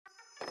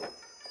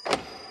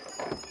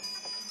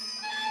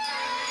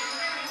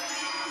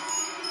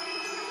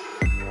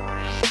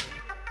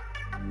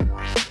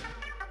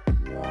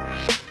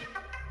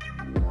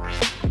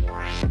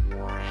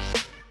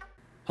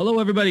Hello,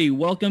 everybody.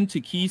 Welcome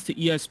to Keys to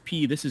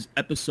ESP. This is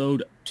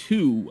episode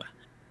 2.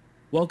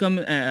 Welcome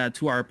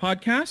to our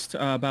podcast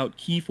about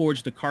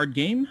Keyforge, the card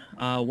game.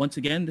 Once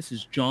again, this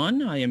is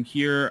John. I am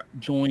here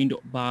joined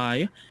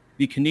by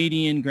the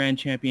Canadian Grand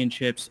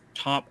Championships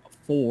top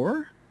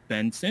 4,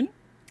 Benson.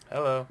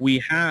 Hello. We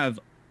have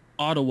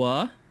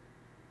Ottawa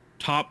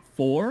top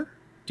 4,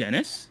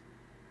 Dennis.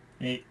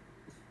 Hey.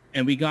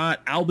 And we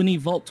got Albany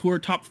Vault Tour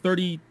top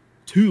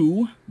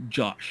 32,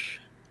 Josh.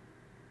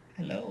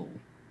 Hello.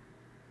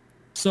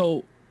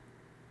 So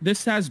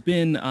this has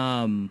been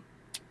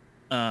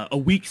a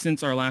week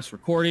since our last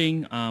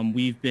recording.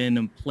 We've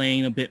been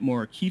playing a bit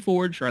more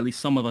Keyforge, or at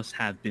least some of us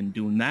have been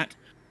doing that.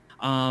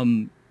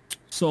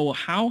 So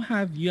how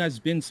have you guys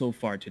been so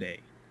far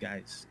today,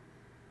 guys?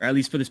 Or at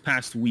least for this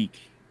past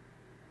week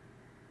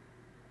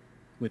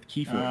with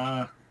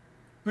Keyforge?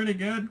 Pretty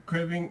good.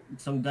 Craving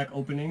some deck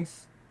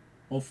openings.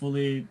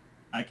 Hopefully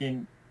I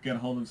can get a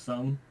hold of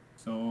some.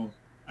 So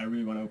I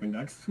really want to open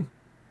decks.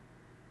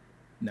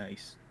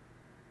 Nice.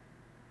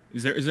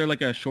 Is there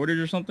like a shortage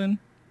or something?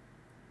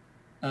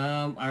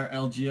 Our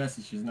LGS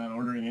is just not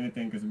ordering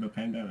anything because of the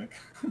pandemic.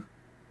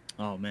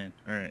 Oh man,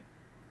 all right,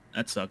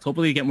 that sucks.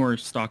 Hopefully you get more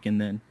stock in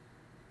then.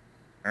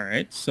 All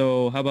right,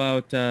 so how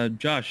about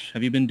Josh?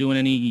 Have you been doing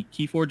any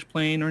Keyforge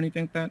playing or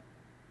anything like that?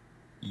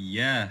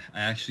 Yeah,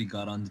 I actually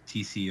got on the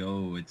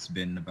TCO. It's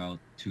been about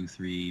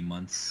 2-3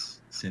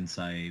 months since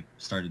I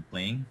started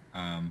playing.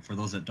 For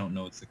those that don't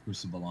know, it's the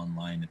Crucible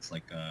Online. It's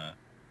like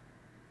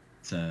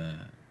it's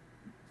a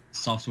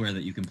software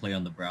that you can play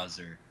on the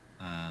browser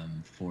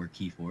for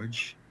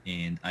Keyforge,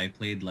 and I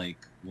played like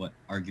what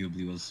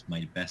arguably was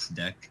my best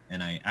deck,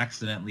 and I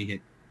accidentally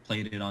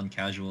played it on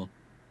casual,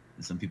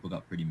 and some people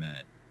got pretty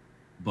mad.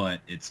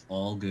 But it's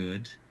all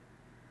good.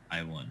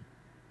 I won.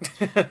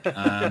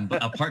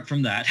 But apart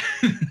from that,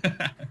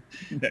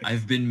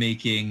 I've been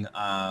making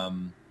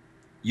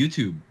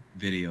YouTube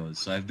videos.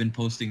 So I've been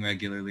posting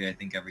regularly, I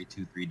think every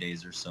 2-3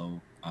 days or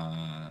so.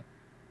 I'm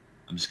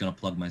just going to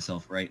plug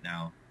myself right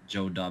now.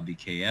 Joe Dobby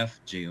KF,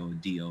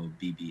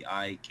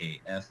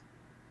 JODOBBIKF.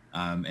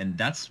 And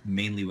that's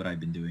mainly what I've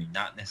been doing,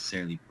 not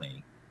necessarily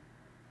playing.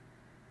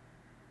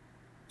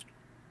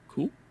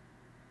 Cool.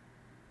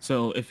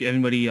 So if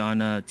anybody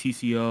on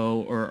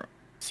TCO or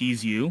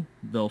sees you,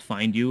 they'll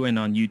find you, and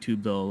on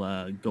YouTube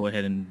they'll go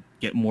ahead and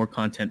get more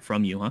content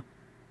from you, huh?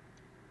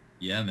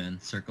 Yeah,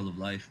 man. Circle of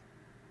life.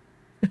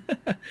 All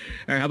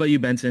right, how about you,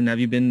 Benson? Have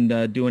you been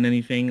doing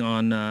anything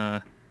on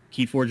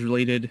Keyforge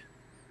related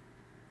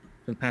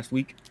for the past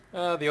week?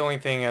 The only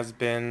thing has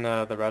been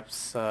the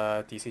reps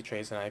DC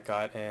trades that I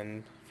got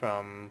in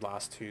from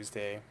last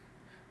Tuesday.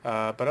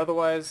 But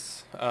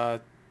otherwise,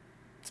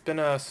 it's been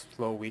a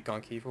slow week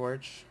on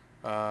Keyforge.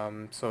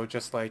 So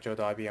just like Joe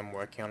Dobby, I'm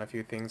working on a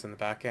few things in the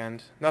back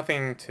end.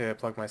 Nothing to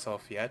plug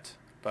myself yet,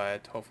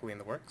 but hopefully in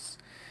the works.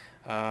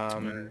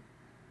 And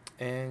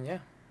yeah,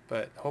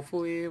 but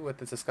hopefully with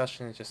this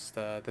discussion, it's just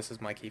this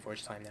is my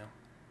Keyforge time now.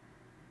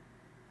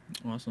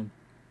 Awesome.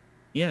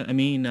 Yeah, I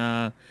mean,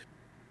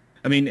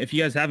 if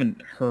you guys haven't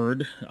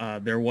heard,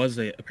 there was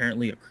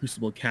apparently a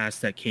Crucible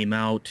cast that came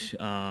out.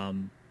 I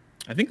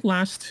think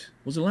last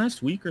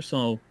week or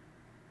so?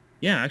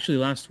 Yeah, actually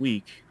last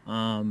week.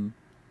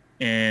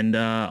 And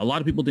a lot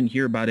of people didn't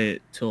hear about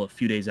it till a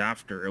few days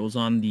after. It was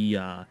on the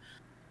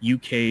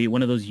UK,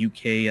 one of those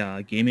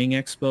UK gaming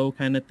expo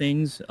kind of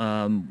things,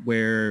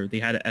 where they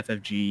had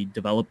FFG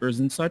developers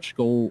and such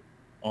go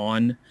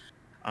on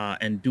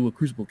and do a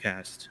Crucible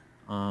cast.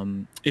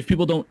 If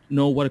people don't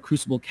know what a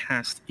Crucible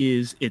cast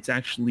is, it's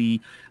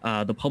actually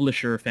the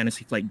publisher,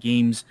 Fantasy Flight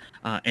Games,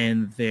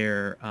 and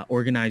their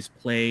organized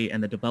play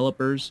and the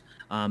developers.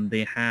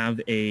 They have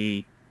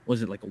a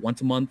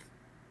once a month?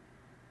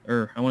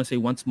 Or I want to say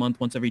once a month,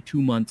 once every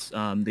 2 months,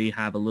 they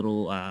have a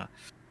little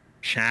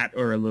chat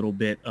or a little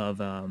bit of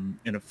an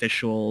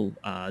official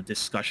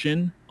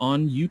discussion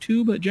on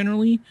YouTube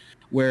generally,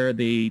 where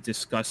they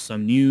discuss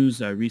some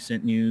news,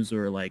 recent news,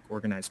 or like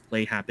organized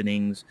play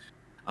happenings.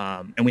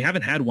 And we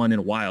haven't had one in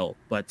a while,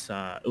 but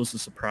it was a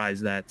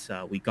surprise that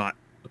we got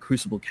a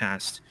Crucible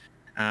cast.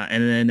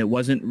 And then it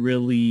wasn't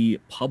really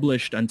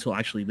published until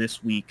actually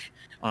this week,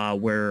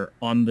 where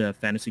on the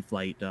Fantasy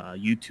Flight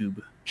YouTube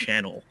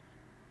channel.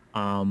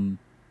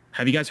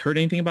 Have you guys heard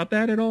anything about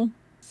that at all?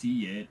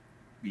 See it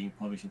being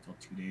published until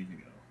 2 days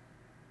ago.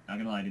 Not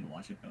gonna lie, I didn't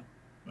watch it though,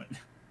 but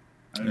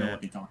I don't know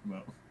what they talk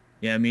about.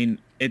 Yeah, I mean,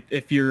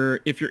 if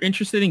you're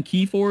interested in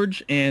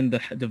Keyforge and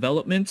the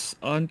developments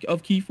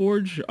of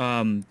Keyforge,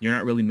 you're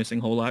not really missing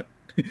a whole lot.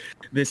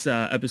 This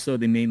episode,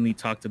 they mainly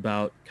talked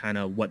about kind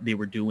of what they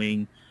were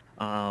doing,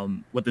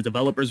 what the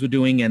developers were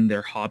doing, and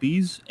their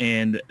hobbies,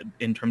 and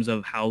in terms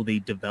of how they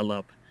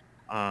develop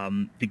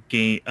the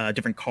game,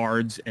 different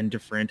cards and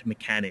different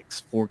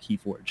mechanics for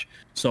Keyforge.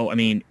 So, I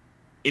mean,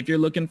 if you're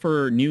looking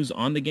for news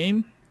on the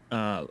game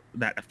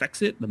that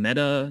affects it, the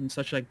meta and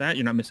such like that,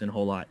 you're not missing a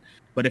whole lot.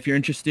 But if you're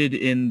interested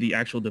in the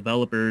actual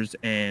developers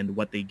and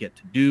what they get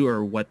to do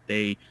or what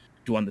they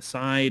do on the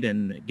side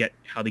and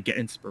how they get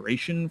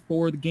inspiration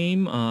for the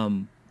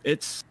game,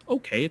 it's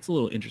okay. It's a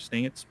little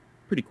interesting. It's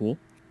pretty cool.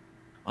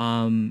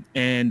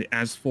 And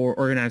as for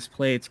organized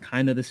play, it's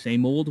kind of the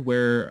same old,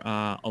 where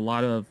a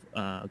lot of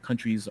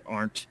countries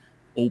aren't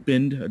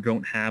opened, or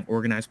don't have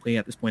organized play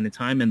at this point in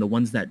time, and the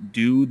ones that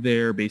do,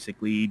 they're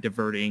basically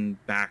reverting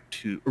back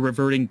to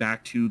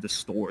the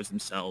stores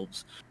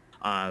themselves,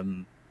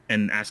 and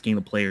asking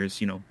the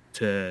players,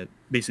 to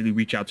basically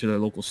reach out to their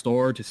local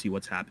store to see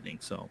what's happening.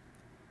 So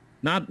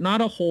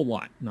not a whole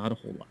lot,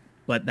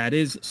 but that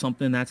is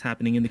something that's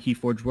happening in the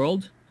Keyforge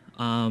world.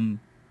 And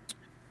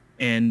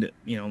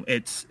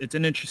it's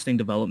an interesting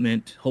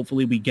development.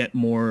 Hopefully we get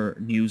more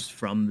news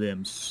from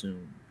them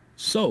soon.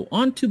 So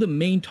on to the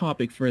main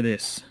topic for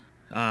this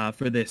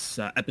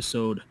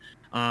episode.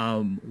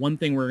 One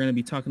thing we're going to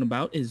be talking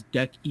about is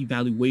deck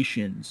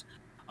evaluations.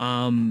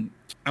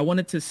 I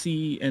wanted to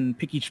see and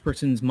pick each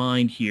person's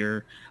mind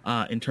here,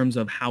 in terms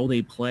of how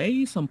they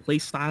play, some play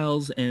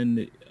styles,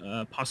 and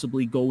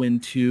possibly go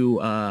into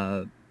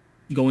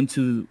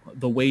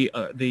the way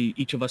they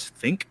each of us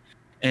think,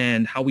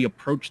 and how we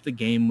approach the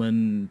game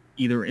when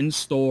either in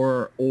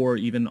store or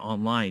even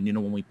online,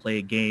 when we play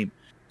a game.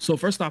 So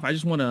first off, I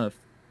just want to,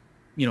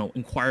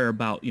 inquire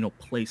about,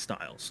 play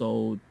style.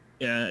 So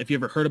if you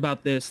ever heard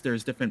about this,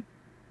 there's different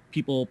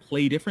people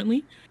play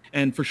differently.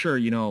 And for sure,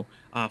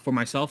 for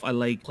myself, I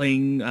like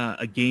playing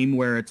a game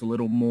where it's a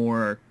little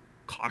more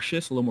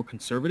cautious, a little more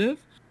conservative,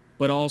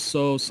 but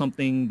also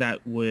something that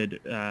would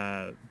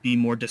be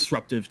more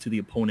disruptive to the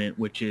opponent,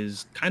 which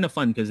is kind of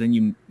fun because then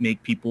you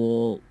make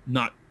people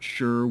not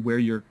sure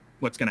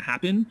what's going to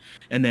happen.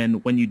 And then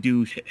when you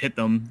do hit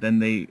them, then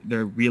they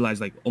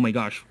realize like, oh my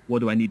gosh, what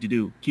do I need to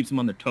do? Keeps them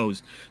on their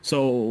toes.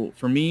 So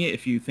for me,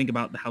 if you think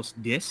about the house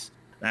Dis,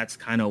 that's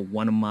kind of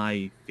one of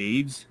my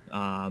faves.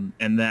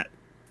 And that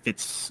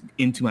fits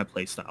into my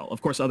play style.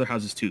 Of course, other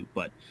houses too,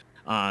 but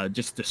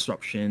just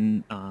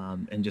disruption,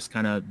 and just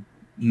kind of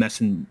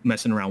messing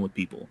around with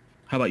people.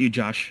 How about you,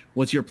 Josh?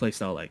 What's your play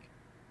style like?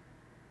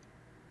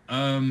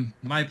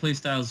 My play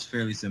style is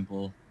fairly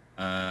simple.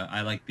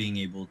 I like being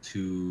able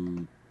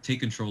to take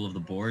control of the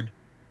board.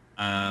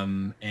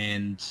 And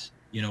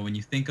when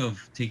you think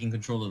of taking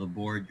control of the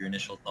board, your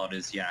initial thought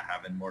is,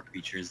 having more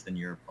creatures than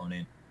your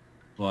opponent.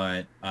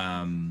 But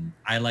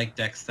I like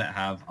decks that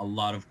have a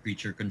lot of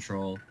creature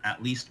control,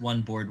 at least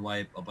one board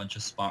wipe, a bunch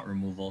of spot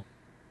removal.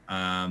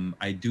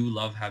 I do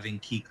love having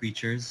key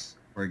creatures.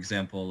 For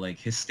example, like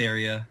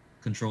Hysteria,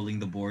 controlling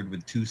the board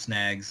with 2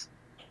 snags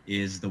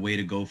is the way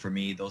to go for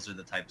me. Those are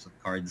the types of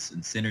cards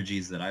and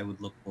synergies that I would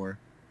look for.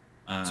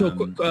 So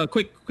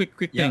quick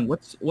yeah. thing.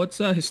 What's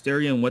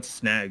Hysteria and what's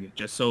Snag?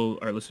 Just so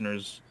our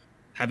listeners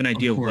have an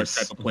idea of what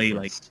type of play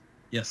like.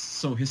 Yes,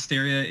 so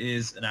Hysteria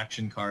is an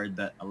action card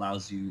that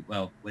allows you,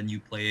 when you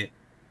play it,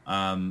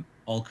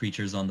 all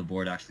creatures on the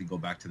board actually go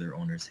back to their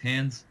owner's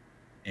hands.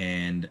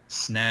 And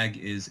Snag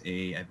is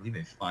I believe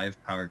a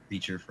 5-power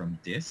creature from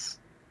Dis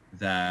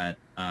that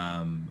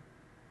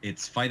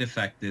its fight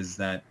effect is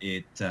that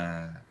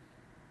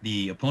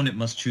the opponent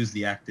must choose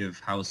the active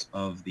house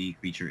of the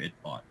creature it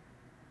fought.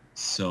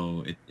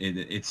 So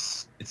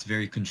it's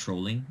very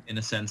controlling in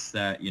a sense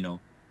that,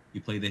 you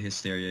play the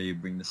Hysteria, you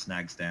bring the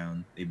snags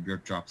down, they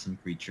drop some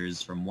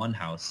creatures from one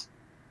house,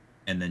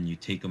 and then you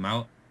take them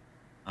out.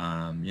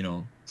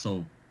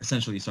 So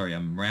essentially, sorry,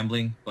 I'm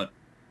rambling, but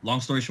long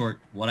story short,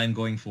 what I'm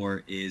going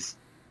for is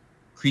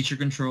creature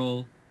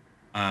control,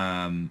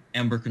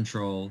 ember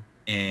control,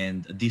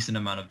 and a decent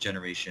amount of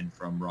generation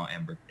from raw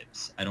ember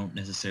pips. I don't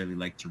necessarily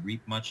like to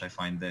reap much. I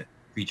find that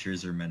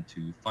creatures are meant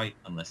to fight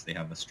unless they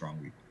have a strong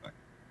reap effect.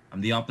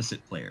 I'm the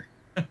opposite player.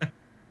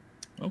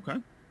 Okay,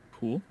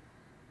 cool.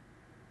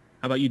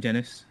 How about you,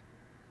 Dennis?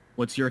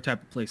 What's your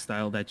type of play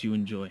style that you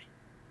enjoy?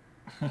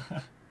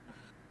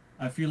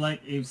 I feel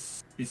like it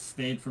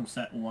stayed from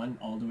set 1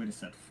 all the way to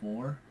set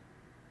 4.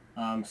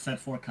 Set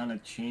 4 kind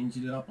of changed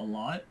it up a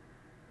lot,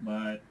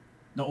 but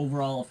the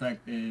overall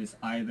effect is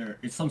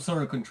it's some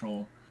sort of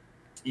control.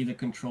 It's either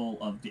control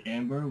of the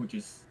Amber, which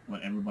is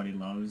what everybody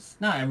loves.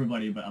 Not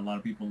everybody, but a lot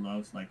of people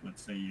loves, like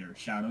let's say your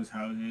Shadows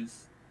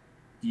houses.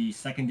 The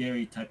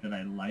secondary type that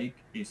I like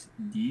is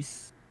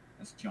these,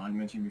 as John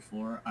mentioned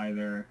before,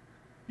 either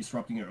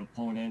disrupting your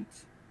opponent,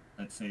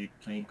 let's say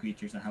playing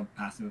creatures that have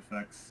passive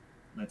effects,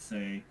 let's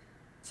say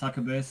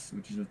Succubus,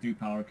 which is a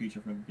 3-power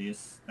creature from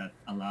this that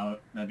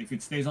if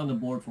it stays on the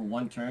board for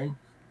 1 turn,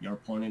 your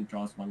opponent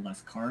draws 1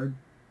 less card,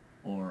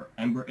 or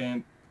Ember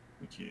Imp,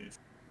 which is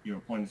your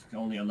opponent is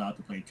only allowed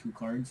to play 2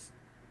 cards.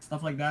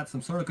 Stuff like that,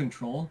 some sort of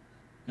control,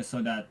 just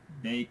so that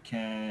they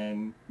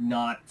can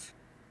not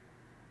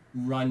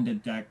run the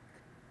deck,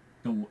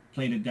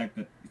 play the deck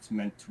that it's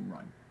meant to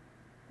run.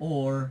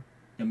 Or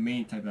the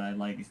main type that I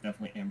like is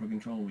definitely Amber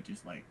Control, which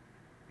is like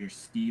you're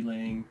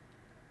stealing,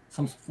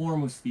 some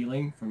form of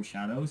stealing from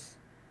Shadows.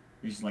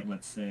 There's like,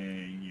 let's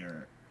say,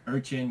 your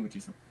Urchin, which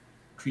is a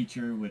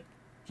creature with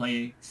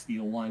play,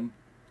 steal 1.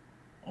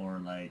 Or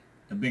like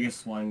the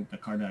biggest one, the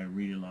card that I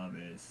really love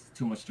is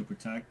Too Much to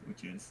Protect,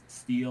 which is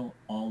steal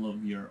all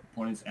of your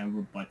opponent's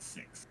Amber but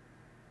 6.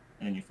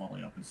 And then you follow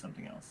it up with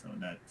something else so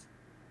that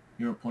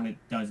your opponent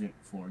doesn't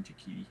forge a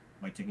key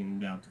by taking them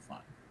down to 5.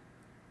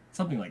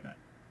 Something like that.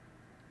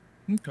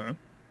 Okay.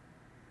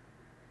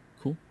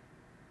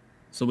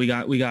 So we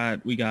got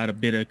a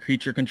bit of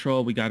creature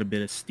control. We got a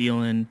bit of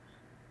stealing.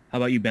 How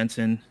about you,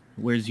 Benson?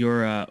 Where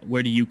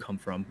do you come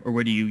from, or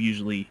where do you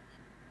usually,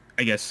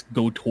 I guess,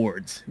 go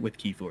towards with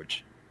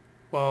Keyforge?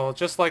 Well,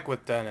 just like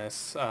with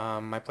Dennis,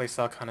 my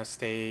playstyle kind of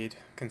stayed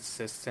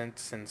consistent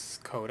since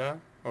Coda,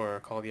 or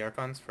Call of the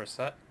Archon's first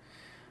set.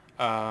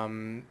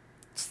 Um,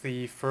 it's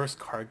the first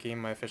card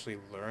game I officially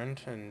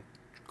learned and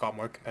got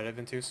more competitive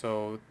into,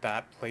 so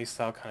that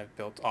playstyle kind of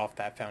built off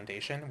that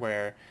foundation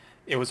where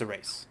it was a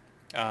race.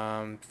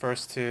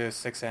 First to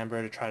 6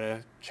 amber to try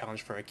to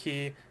challenge for a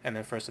key, and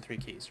then first to 3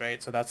 keys,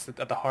 right? So that's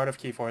at the heart of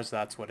Keyforce,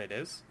 that's what it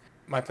is.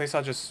 My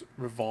playstyle just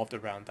revolved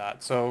around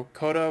that. So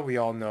Coda, we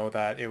all know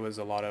that it was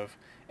a lot of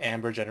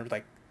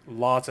like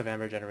lots of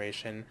amber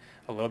generation,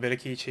 a little bit of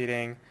key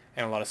cheating,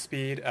 and a lot of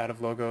speed out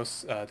of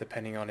logos,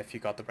 depending on if you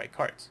got the right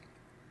cards.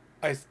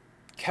 I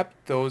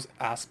kept those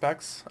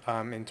aspects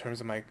in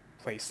terms of my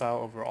playstyle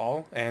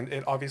overall, and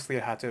it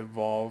had to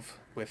evolve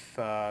with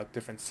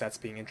different sets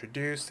being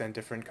introduced and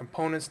different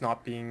components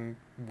not being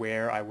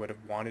where I would have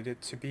wanted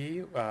it to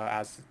be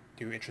as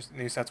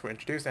new sets were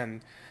introduced,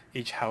 and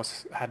each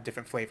house had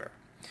different flavor.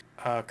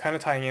 Kind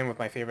of tying in with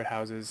my favorite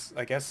houses,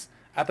 I guess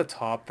at the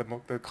top,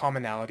 the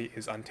commonality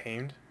is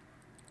Untamed.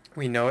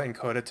 We know it in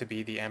Coda to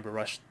be the Amber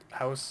Rush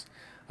house,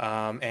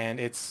 and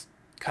it's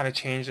kind of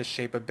changed the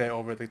shape a bit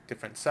over the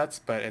different sets,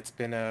 but it's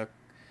been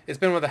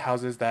one of the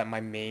houses that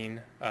my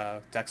main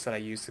decks that I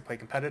use to play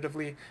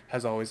competitively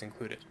has always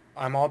included.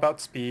 I'm all about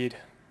speed,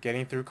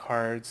 getting through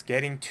cards,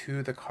 getting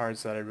to the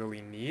cards that I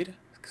really need,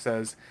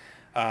 because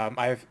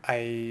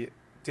I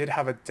did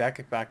have a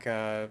deck back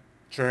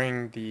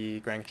during the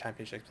Grand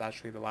Championships.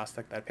 Actually, the last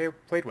deck that I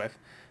played with,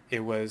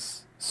 it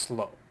was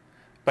slow,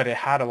 but it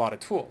had a lot of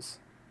tools.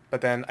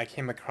 But then I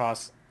came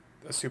across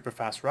a super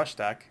fast rush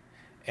deck,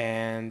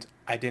 and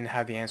I didn't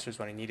have the answers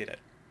when I needed it.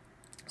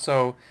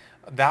 So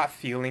that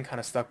feeling kind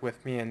of stuck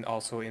with me and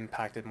also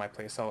impacted my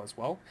playstyle as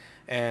well.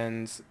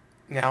 And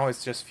now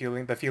it's just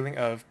the feeling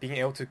of being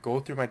able to go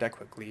through my deck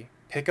quickly,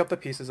 pick up the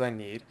pieces I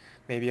need,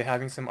 maybe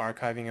having some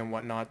archiving and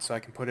whatnot so I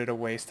can put it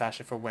away, stash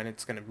it for when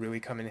it's going to really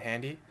come in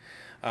handy.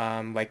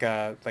 Like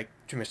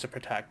Too Much to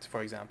Protect,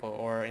 for example,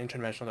 or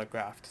Interdimensional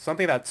Graft.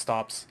 Something that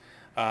stops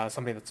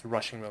something that's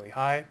rushing really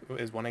high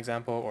is one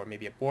example, or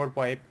maybe a board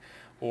wipe,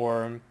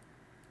 or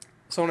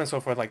so on and so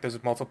forth. Like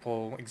there's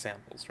multiple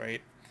examples,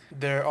 right?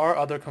 There are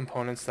other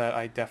components that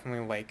I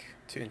definitely like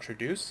to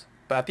introduce,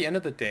 but at the end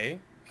of the day,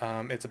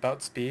 it's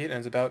about speed and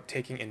it's about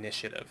taking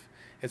initiative.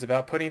 It's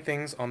about putting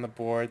things on the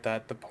board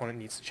that the opponent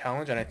needs to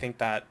challenge, and I think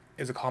that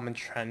is a common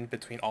trend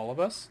between all of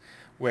us,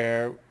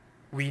 where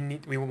we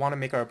want to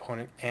make our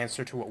opponent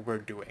answer to what we're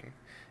doing,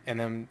 and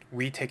then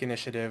we take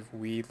initiative,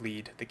 we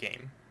lead the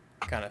game,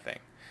 kind of thing.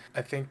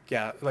 I think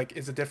yeah, like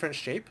it's a different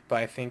shape, but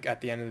I think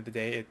at the end of the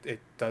day, it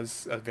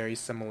does a very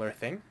similar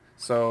thing.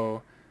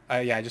 So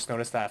yeah, I just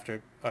noticed that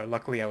after.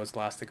 Luckily, I was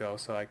last to go,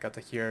 so I got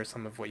to hear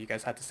some of what you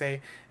guys had to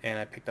say, and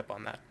I picked up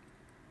on that.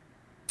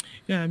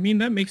 Yeah, I mean,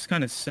 that makes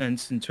kind of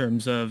sense in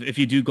terms of if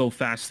you do go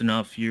fast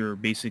enough, you're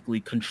basically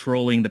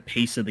controlling the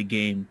pace of the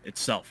game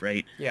itself,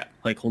 right? Yeah,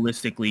 Like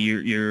holistically,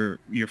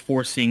 you're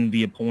forcing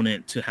the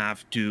opponent to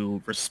have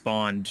to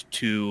respond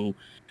to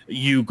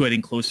you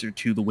getting closer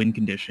to the win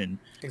condition,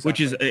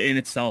 which is exactly. in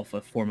itself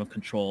a form of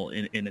control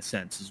in a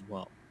sense as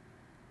well.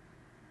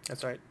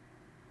 That's right.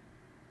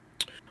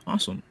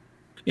 Awesome.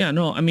 Yeah,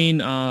 no, I mean,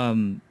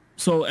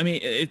 so I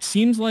mean, it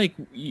seems like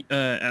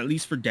at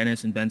least for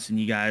Dennis and Benson,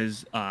 you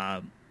guys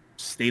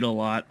state a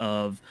lot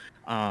of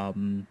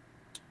you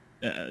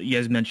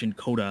guys mentioned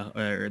Coda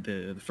or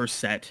the first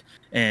set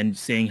and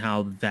saying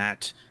how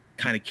that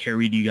kind of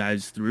carried you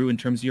guys through in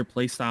terms of your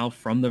play style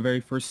from the very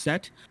first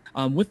set.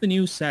 With the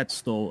new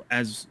sets though,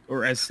 as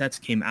sets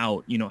came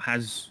out,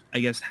 has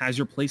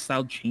your play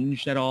style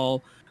changed at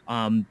all?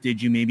 Did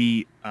you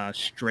maybe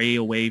stray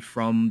away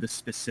from the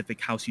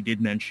specific house you did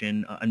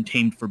mention,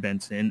 Untamed for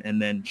Benson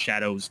and then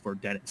Shadows for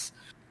Dennis?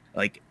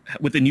 Like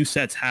with the new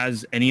sets,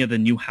 has any of the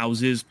new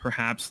houses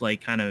perhaps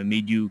like kind of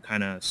made you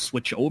kind of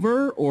switch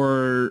over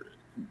or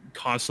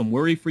cause some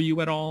worry for you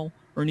at all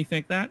or anything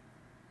like that?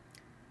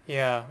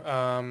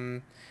 Yeah.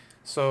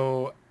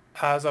 So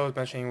as I was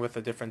mentioning with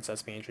the different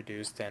sets being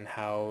introduced and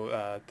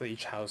how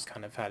each house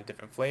kind of had a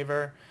different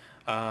flavor.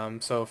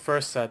 So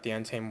first set, the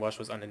Untamed Wash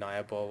was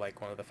undeniable,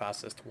 like one of the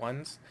fastest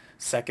ones.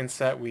 Second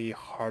set, we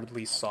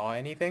hardly saw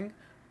anything,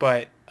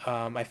 but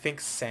I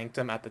think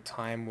Sanctum at the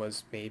time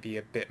was maybe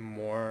a bit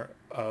more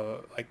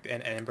like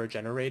an Ember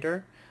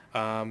generator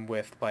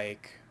with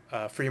like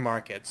free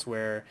markets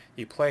where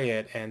you play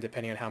it and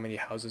depending on how many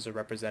houses are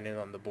represented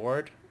on the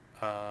board,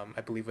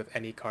 I believe with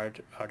any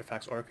card,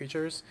 artifacts, or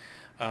creatures,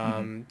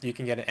 Hmm. you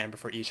can get an amber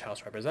for each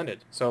house represented.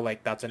 So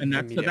like that's an And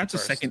immediate that's a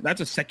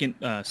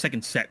burst.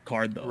 second set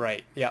card though.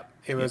 Right. Yeah.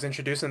 It Yeah. was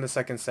introduced in the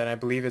second set. I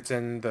believe it's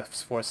in the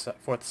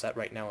fourth set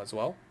right now as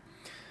well.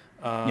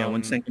 Yeah, when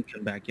Um, second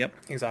come back. Yep.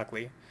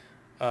 exactly.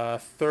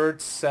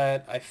 Third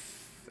set,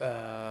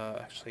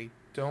 actually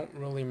don't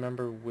really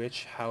remember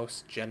which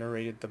house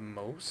generated the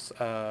most.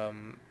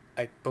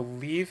 I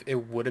believe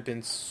it would have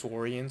been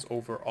Saurians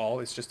overall.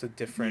 It's just a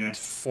different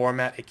Yes.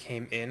 format it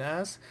came in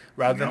as.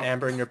 Rather than Yup.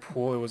 Amber in your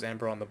pool, it was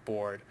Amber on the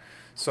board.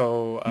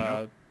 So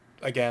Yup.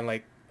 again,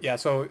 like yeah,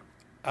 so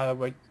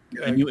like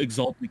The new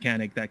Exalt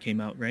mechanic that came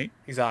out, right?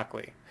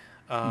 exactly.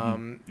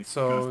 Hmm.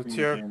 So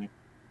Disgusting mechanic.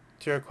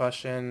 to your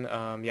question,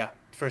 yeah,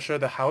 for sure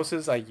the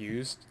houses I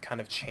used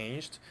kind of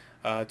changed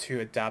to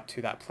adapt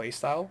to that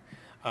playstyle.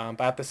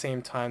 But at the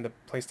same time, the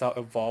playstyle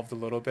evolved a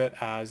little bit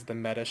as the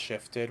meta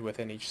shifted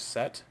within each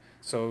set.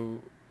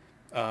 So,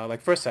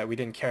 like first set, we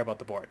didn't care about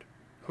the board.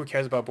 Who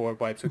cares about board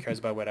wipes? Who cares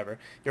about whatever?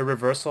 Your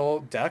reversal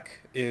deck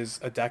is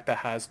a deck that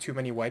has too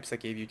many wipes that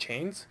gave you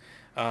chains,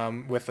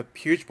 with a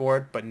huge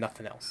board but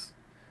nothing else,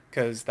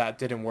 because that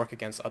didn't work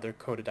against other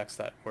Coda decks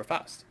that were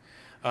fast.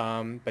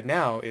 But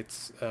now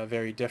it's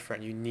very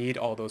different. You need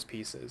all those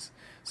pieces.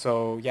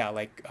 So yeah,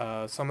 like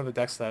some of the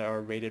decks that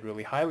are rated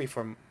really highly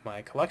for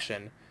my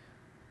collection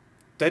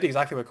did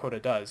exactly what Coda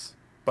does,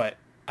 but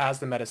as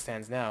the meta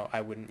stands now, I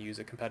wouldn't use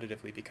it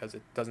competitively because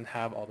it doesn't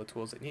have all the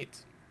tools it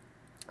needs.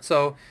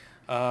 So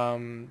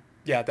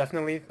yeah,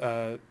 definitely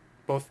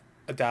both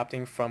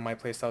adapting from my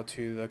playstyle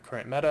to the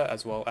current meta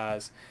as well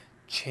as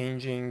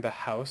changing the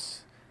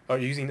house or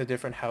using the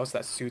different house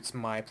that suits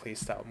my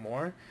playstyle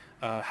more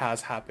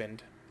has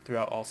happened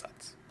throughout all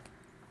sets.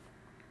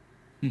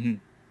 Hmm.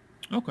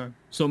 Okay.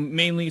 So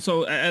mainly,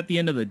 so at the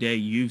end of the day,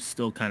 you've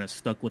still kind of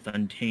stuck with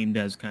Untamed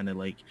as kind of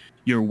like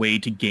your way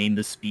to gain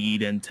the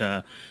speed and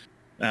to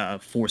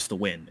force the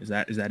win. Is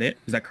that it?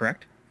 Is that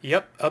correct?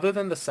 Yep, other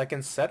than the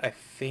second set, I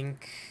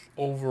think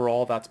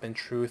overall that's been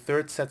true.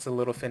 Third set's a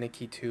little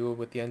finicky too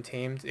with the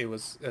Untamed. It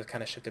was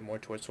kind of shifted more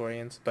towards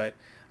Orients, but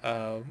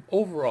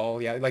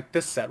overall, yeah, like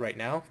this set right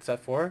now, set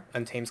 4,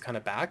 Untamed's kind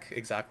of back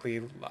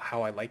exactly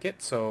how I like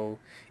it, so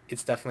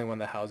it's definitely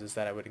one of the houses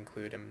that I would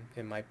include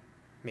in my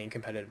main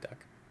competitive deck.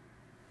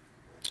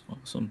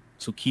 Awesome.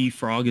 So Key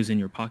Frog is in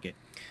your pocket.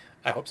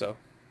 I hope so.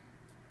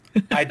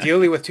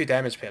 Ideally with 2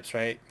 damage pips,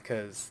 right?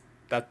 Because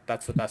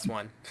that's the best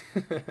one.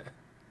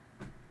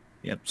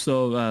 Yep.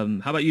 So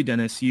how about you,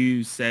 Dennis?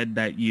 You said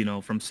that,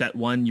 from set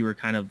 1, you were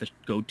kind of the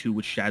go-to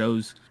with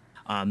Shadows.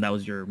 That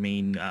was your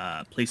main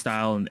play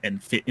style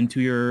and fit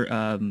into your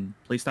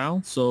play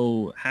style.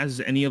 So has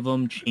any of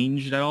them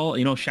changed at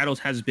all? Shadows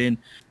has been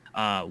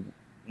uh,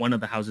 one of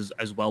the houses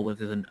as well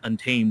with an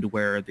Untamed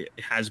where it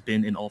has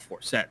been in all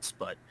 4 sets.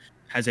 But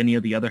has any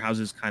of the other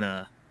houses kind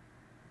of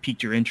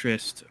piqued your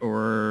interest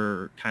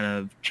or kind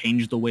of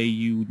changed the way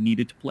you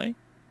needed to play?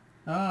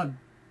 Uh,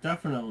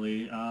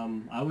 Definitely.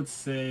 I would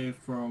say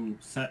from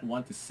set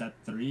 1 to set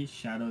 3,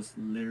 Shadows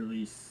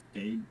literally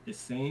stayed the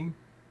same.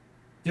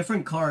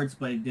 Different cards,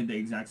 but it did the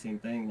exact same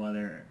thing.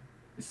 Whether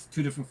it's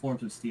 2 different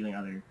forms of stealing,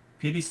 either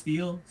pity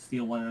steal,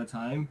 steal one at a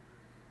time,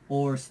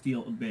 or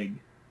steal a big.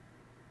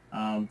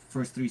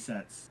 First 3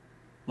 sets.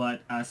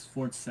 But as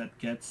fourth set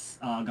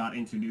got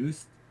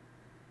introduced,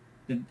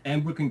 the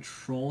Ember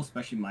control,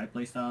 especially my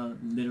playstyle,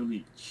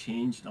 literally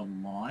changed a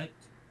lot.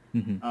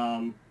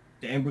 Hmm.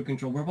 The Ember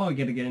control, we're probably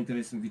gonna get into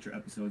this in future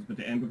episodes, but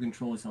the Ember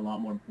control is a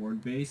lot more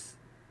board based.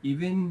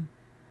 Even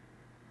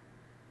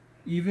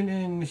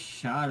in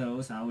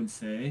Shadows, I would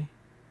say,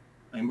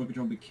 Ember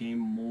control became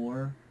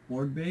more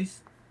board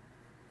based.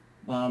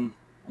 A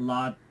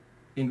lot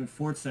in the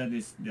fourth set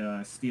is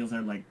the steals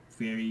are like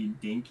very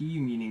dinky,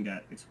 meaning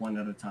that it's one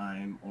at a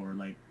time, or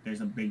like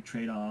there's a big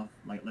trade off,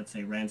 like let's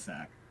say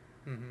ransack.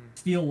 Hmm.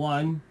 Steal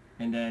one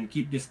and then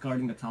keep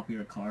discarding the top of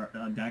your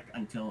deck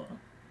until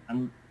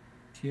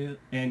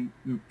and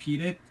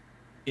repeat it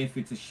if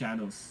it's a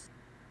shadows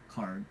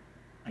card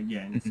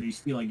again. So Hmm. you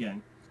steal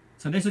again.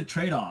 So there's a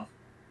trade-off,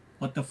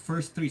 but the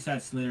first 3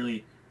 sets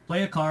literally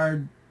play a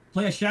card,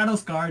 play a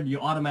shadows card, you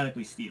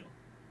automatically steal.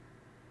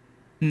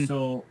 Hmm.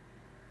 So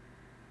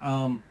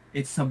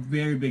it's a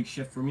very big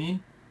shift for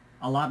me.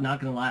 Not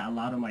gonna lie, a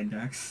lot of my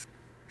decks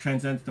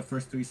transcends the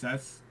first 3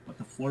 sets, but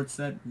the fourth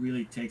set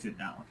really takes it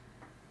down.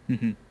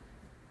 Hmm.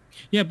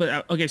 Yeah,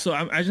 but okay. So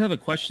I just have a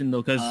question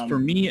though, because for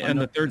me on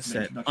the third As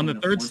an set, on introduction the to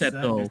the third fourth set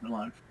set, there's though, a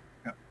lot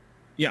of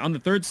yeah, on the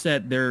third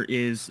set there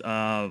is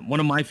one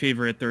of my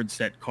favorite third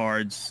set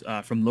cards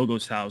from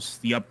Logos House,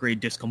 the upgrade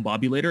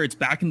discombobulator. It's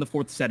back in the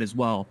fourth set as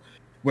well,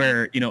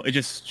 where it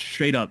just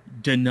straight up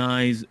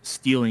denies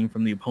stealing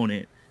from the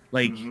opponent.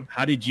 Like, mm-hmm.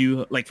 how did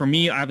you like? For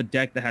me, I have a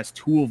deck that has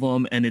 2 of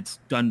them, and it's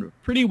done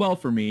pretty well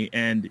for me.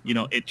 And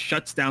Mm-hmm. it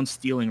shuts down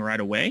stealing right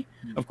away.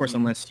 Of course, Mm-hmm.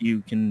 unless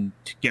you can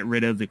get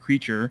rid of the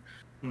creature.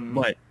 Mm-hmm.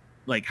 But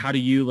like, how do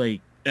you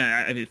like?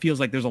 It feels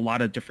like there's a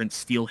lot of different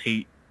steal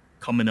hate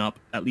coming up,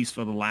 at least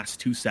for the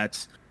last 2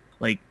 sets.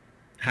 Like,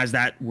 has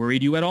that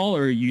worried you at all,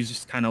 or are you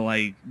just kind of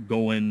like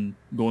going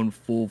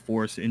full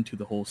force into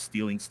the whole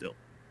stealing still?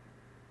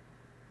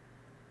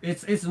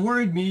 It's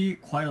worried me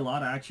quite a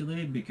lot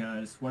actually,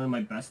 because one of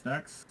my best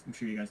decks, I'm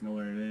sure you guys know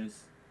where it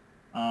is.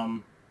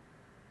 Um,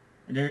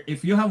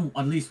 if you have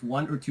at least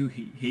 1 or 2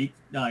 hate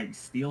like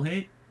steal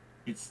hate,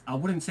 I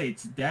wouldn't say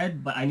it's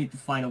dead, but I need to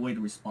find a way to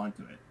respond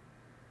to it.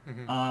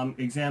 Hmm.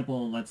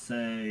 Example, let's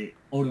say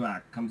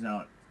Odoak comes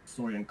out,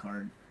 Saurian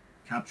card,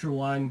 capture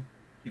 1.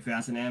 If it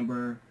has an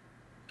amber,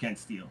 can't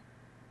steal.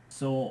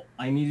 So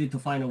I needed to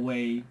find a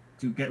way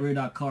to get rid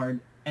of that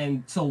card,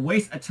 and so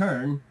waste a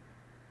turn,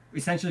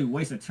 essentially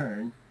waste a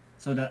turn,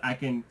 so that I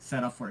can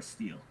set up for a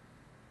steal.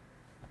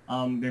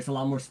 There's a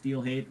lot more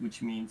steal hate,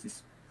 which means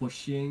it's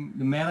pushing,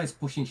 the meta is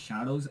pushing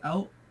shadows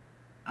out,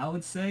 I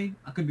would say.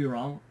 I could be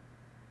wrong,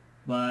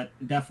 but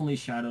definitely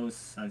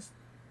shadows has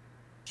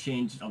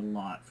changed a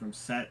lot from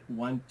set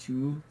 1,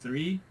 2,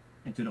 3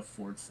 into the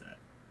 4th set.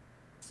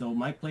 So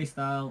my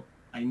playstyle,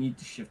 I need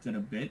to shift it a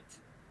bit.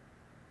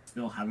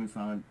 Still haven't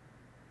found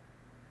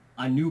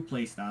a new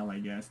playstyle, I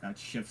guess, that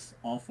shifts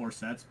all 4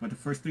 sets, but the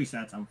first 3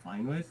 sets I'm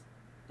fine with.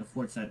 The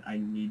 4th set, I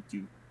need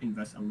to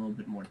invest a little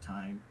bit more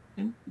time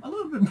and a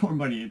little bit more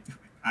money into it.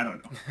 I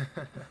don't know.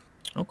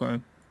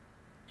 Okay.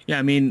 Yeah,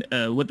 I mean,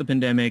 with the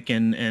pandemic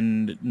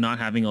and not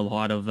having a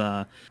lot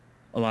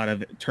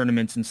of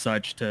tournaments and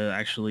such to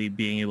actually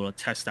being able to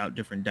test out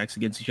different decks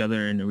against each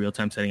other in a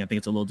real-time setting, I think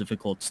it's a little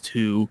difficult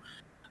to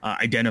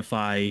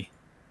identify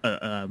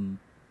a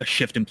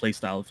shift in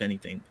playstyle, if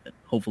anything.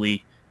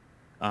 Hopefully,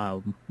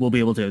 we'll be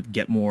able to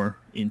get more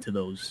into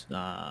those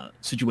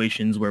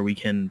situations where we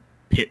can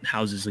pit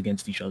houses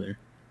against each other,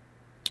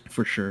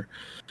 for sure.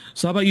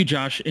 So how about you,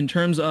 Josh? In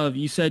terms of,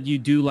 you said you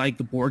do like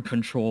the board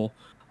control,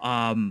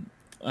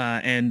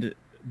 and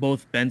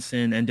both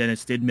Benson and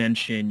Dennis did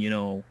mention,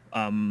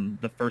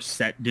 the first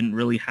set didn't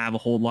really have a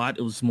whole lot.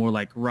 It was more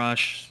like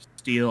rush,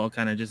 steal,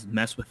 kind of just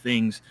mess with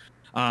things.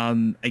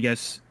 I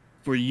guess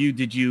for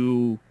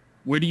you,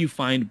 where do you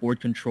find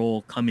board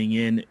control coming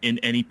in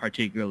any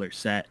particular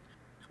set?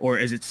 Or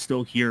is it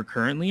still here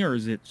currently, or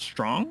is it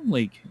strong?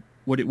 Like,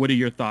 what are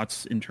your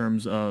thoughts in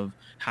terms of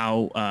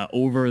how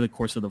over the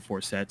course of the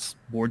 4 sets,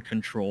 board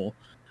control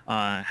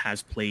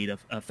has played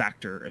a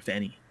factor, if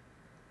any?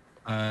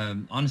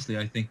 Honestly,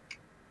 I think,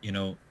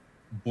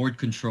 board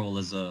control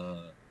as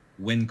a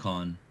win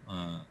con,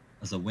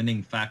 as a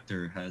winning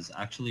factor has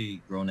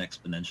actually grown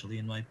exponentially,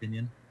 in my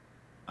opinion.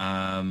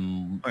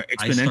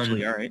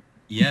 Exponentially, all right.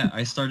 Yeah,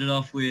 I started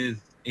off with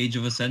Age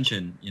of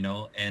Ascension,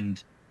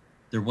 and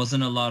there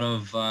wasn't a lot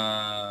of,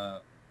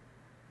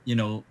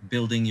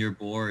 building your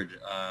board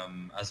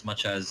as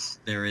much as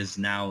there is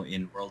now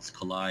in Worlds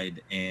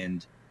Collide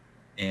and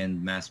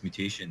Mass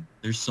Mutation.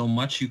 There's so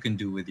much you can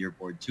do with your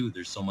board too.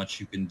 There's so much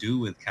you can do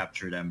with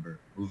Captured Ember,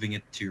 moving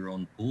it to your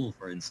own pool,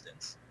 for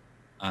instance,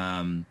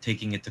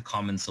 taking it to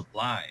Common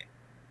Supply.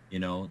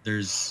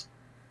 There's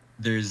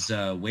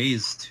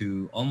ways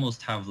to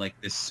almost have like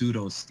this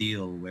pseudo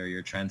steal where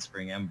you're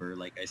transferring Ember,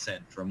 like I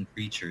said, from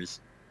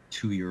creatures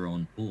to your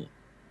own pool.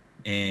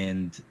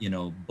 And,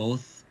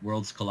 both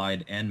Worlds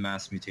Collide and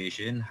Mass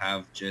Mutation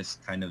have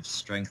just kind of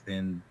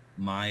strengthened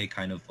my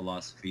kind of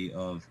philosophy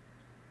of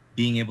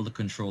being able to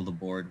control the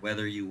board,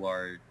 whether you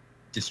are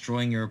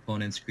destroying your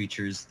opponent's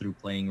creatures through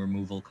playing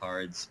removal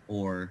cards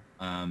or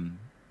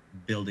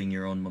building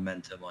your own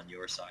momentum on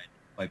your side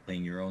by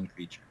playing your own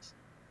creatures.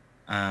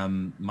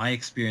 My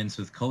experience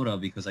with Coda,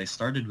 because I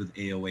started with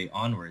AOA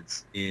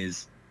onwards,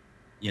 is,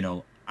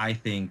 I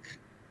think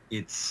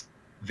it's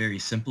very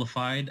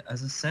simplified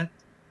as a set,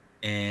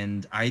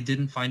 and I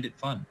didn't find it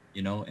fun,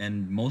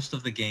 and most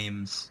of the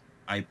games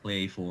I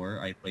play for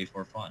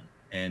fun.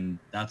 And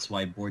that's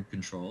why board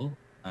control,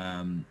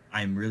 I'm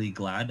really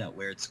glad at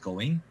where it's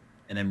going,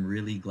 and I'm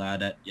really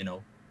glad at,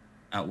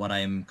 at what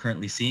I'm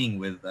currently seeing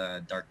with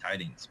Dark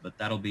Tidings. But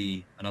that'll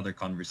be another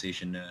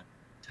conversation to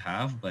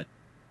have. But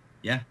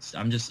yeah,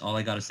 all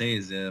I got to say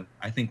is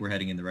I think we're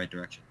heading in the right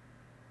direction.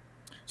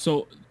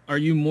 So are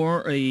you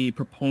more a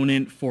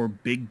proponent for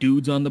big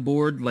dudes on the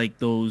board, like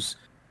those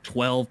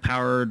 12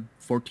 powered,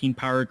 14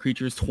 powered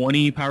creatures,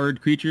 20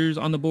 powered creatures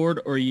on the board,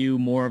 or are you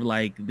more of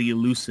like the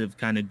elusive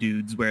kind of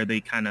dudes where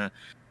they kind of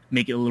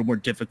make it a little more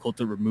difficult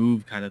to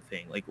remove kind of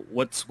thing? Like,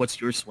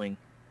 what's your swing?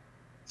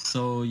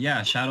 So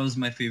yeah, Shadow's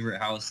my favorite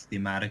house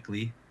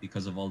thematically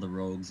because of all the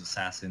rogues,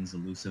 assassins,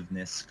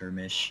 elusiveness,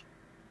 skirmish,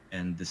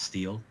 and the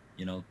steal,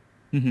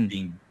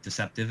 being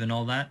deceptive and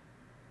all that.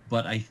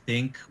 But I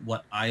think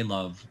what I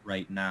love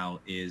right now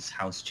is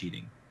house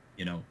cheating.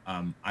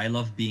 I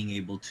love being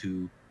able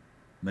to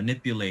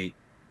manipulate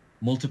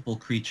multiple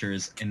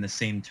creatures in the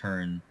same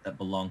turn that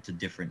belong to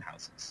different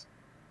houses.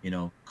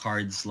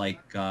 Cards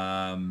like,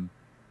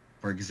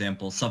 for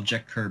example,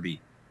 Subject Kirby,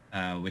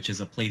 which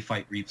is a Play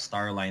Fight Reap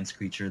Star Alliance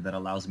creature that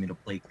allows me to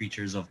play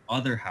creatures of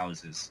other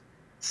houses,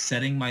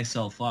 setting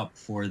myself up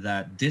for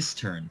that dis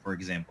turn, for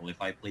example,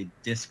 if I played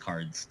dis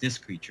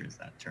creatures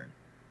that turn,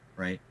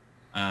 right?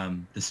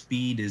 The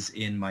speed is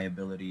in my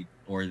ability,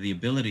 or the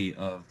ability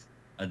of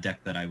a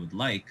deck that I would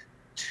like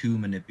to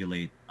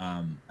manipulate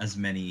as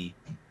many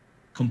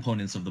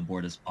components of the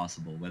board as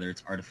possible, whether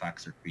it's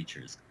artifacts or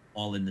creatures,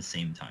 all in the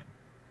same time.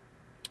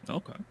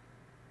 Okay,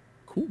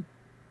 cool.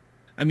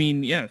 I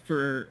mean, yeah,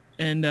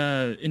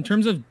 in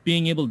terms of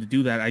being able to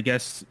do that, I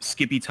guess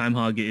Skippy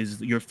Timehog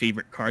is your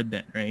favorite card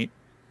then, right?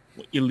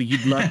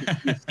 You'd love to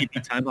see Skippy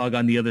Timehog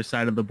on the other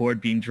side of the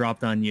board being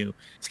dropped on you.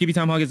 Skippy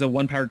Timehog is a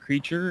 1-powered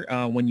creature.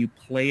 When you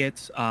play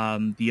it,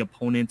 the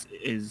opponent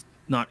is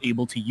not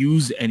able to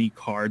use any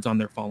cards on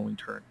their following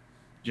turn.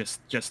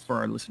 Just for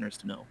our listeners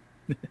to know.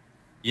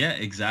 Yeah,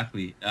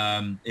 exactly.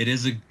 It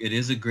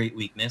is a great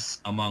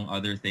weakness among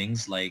other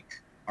things,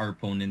 like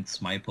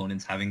my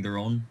opponents having their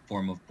own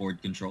form of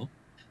board control.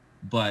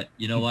 But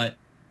you know what?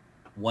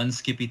 One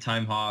Skippy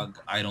Time Hog,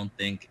 I don't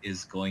think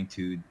is going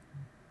to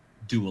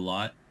do a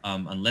lot,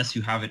 unless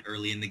you have it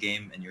early in the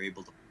game and you're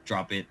able to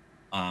drop it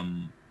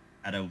um,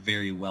 at a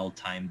very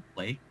well-timed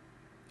play.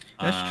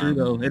 That's true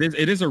though.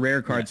 It is a rare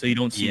Yeah, card, so you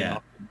don't see it yeah.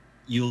 often.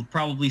 You'll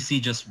probably see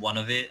just one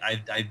of it.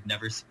 I've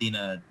never seen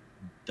a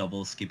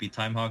double Skippy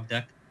Time Hog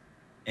deck.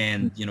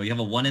 And you have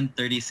a 1 in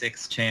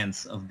 36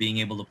 chance of being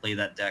able to play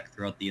that deck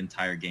throughout the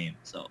entire game.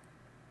 So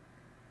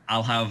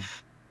I'll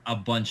have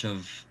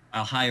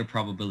a higher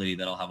probability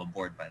that I'll have a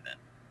board by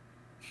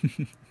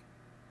then.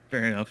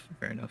 Fair enough.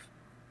 Fair enough.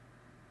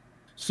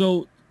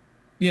 So,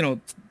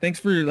 thanks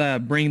for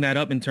bringing that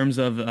up in terms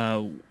of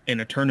in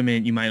a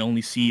tournament, you might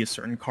only see a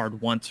certain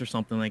card once or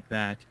something like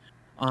that.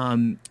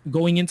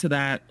 Going into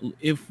that,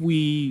 if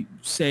we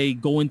say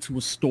go into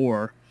a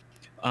store,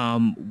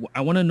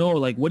 I want to know,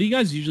 like, what do you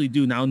guys usually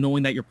do now,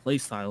 knowing that your play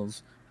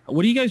styles?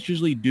 What do you guys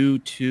usually do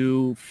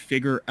to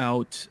figure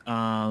out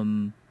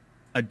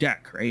a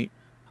deck, right?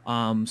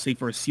 Say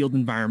for a sealed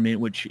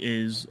environment, which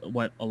is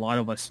what a lot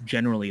of us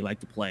generally like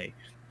to play.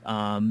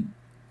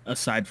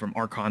 Aside from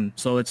Archon.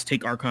 So let's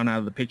take Archon out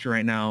of the picture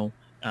right now.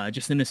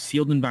 Just in a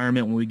sealed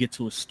environment, when we get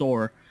to a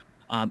store,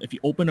 if you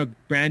open a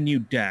brand new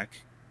deck,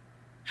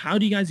 how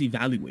do you guys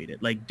evaluate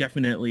it? Like,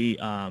 definitely.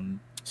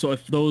 So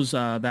if those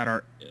that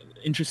are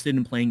interested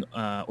in playing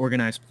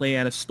organized play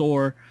at a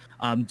store,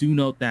 do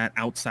note that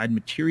outside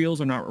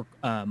materials are not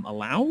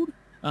allowed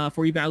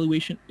for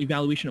evaluation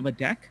of a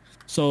deck.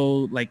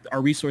 So like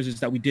our resources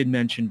that we did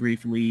mention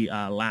briefly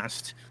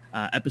last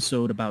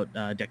episode about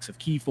decks of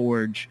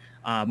Keyforge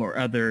or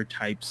other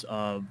types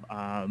of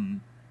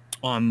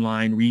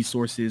online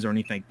resources or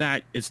anything like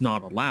that is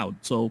not allowed.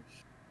 So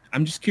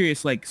I'm just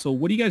curious, like, so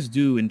what do you guys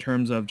do in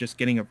terms of just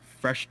getting a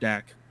fresh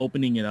deck,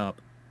 opening it up?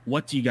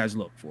 What do you guys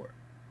look for?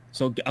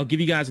 So I'll give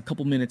you guys a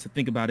couple minutes to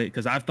think about it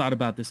because I've thought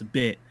about this a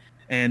bit.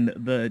 And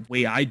the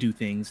way I do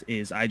things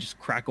is I just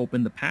crack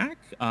open the pack.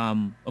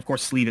 Of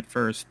course, sleeve it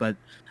first, but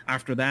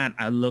after that,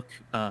 I look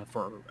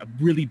for a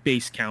really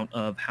base count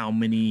of how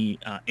many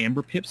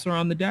amber pips are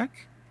on the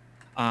deck,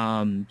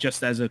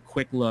 just as a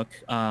quick look.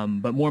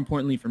 But more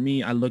importantly for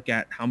me, I look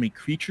at how many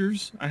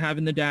creatures I have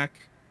in the deck.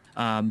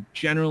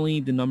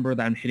 Generally, the number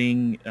that I'm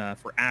hitting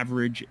for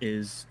average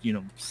is,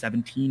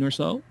 17 or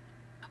so.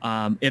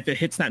 If it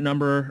hits that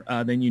number,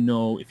 then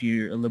if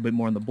you're a little bit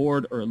more on the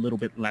board or a little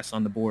bit less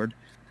on the board.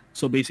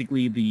 So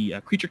basically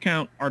the creature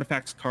count,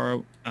 artifacts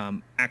card,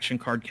 action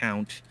card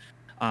count,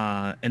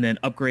 and then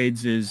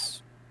upgrades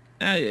is,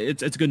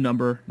 it's a good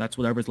number. That's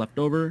whatever's left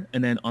over.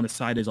 And then on the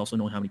side is also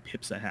knowing how many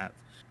pips I have.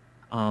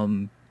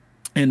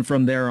 And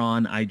from there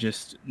on, I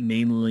just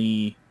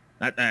mainly,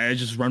 I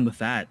just run with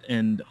that.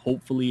 And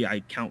hopefully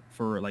I count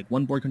for like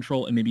one board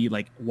control and maybe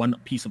like one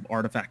piece of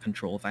artifact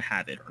control if I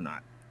have it or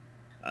not.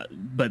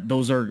 But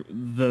those are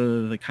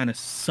the kind of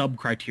sub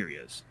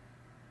criterias.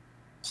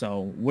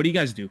 So what do you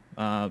guys do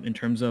in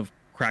terms of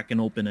cracking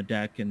open a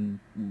deck, and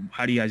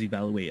how do you guys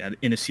evaluate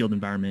in a sealed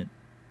environment?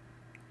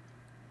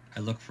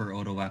 I look for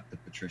Autoactive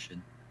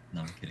Patrician.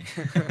 No, I'm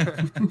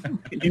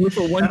kidding. You look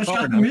for one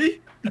card. Me?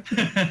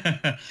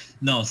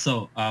 No,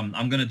 so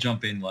I'm going to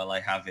jump in while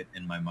I have it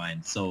in my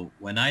mind. So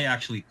when I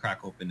actually crack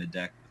open a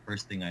deck, the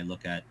first thing I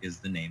look at is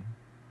the name.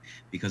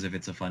 Because if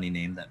it's a funny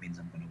name, that means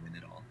I'm going to win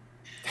it all.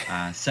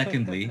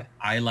 Secondly,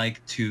 I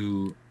like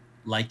to,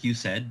 like you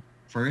said,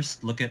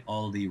 first look at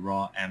all the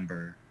raw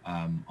amber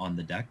on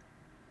the deck,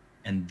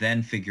 and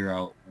then figure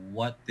out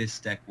what this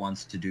deck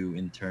wants to do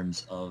in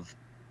terms of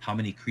how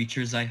many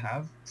creatures I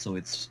have, so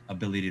its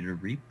ability to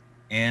reap,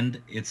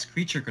 and its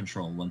creature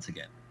control once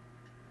again.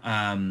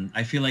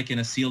 I feel like in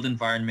a sealed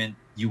environment,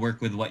 you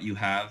work with what you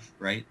have,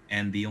 right?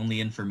 And the only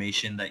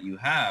information that you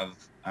have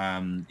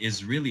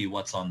is really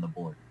what's on the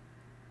board.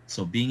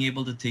 So being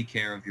able to take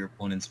care of your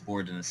opponent's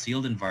board in a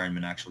sealed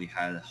environment actually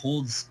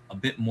holds a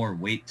bit more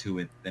weight to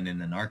it than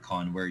in an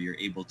Archon, where you're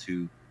able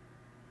to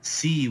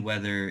see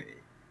whether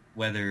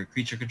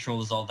creature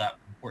control is all that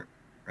important,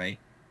 right?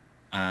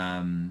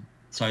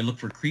 So I look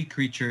for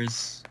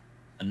creatures,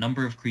 a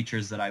number of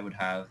creatures that I would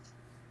have,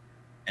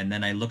 and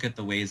then I look at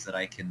the ways that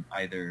I can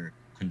either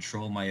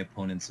control my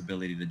opponent's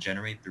ability to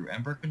generate through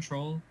Ember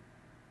control,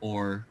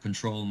 or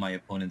control my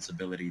opponent's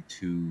ability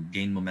to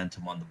gain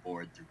momentum on the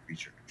board through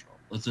creature control.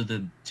 Those are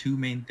the two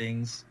main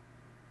things.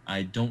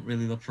 I don't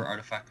really look for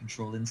artifact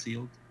control in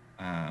sealed,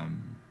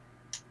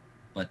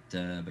 but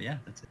yeah,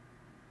 that's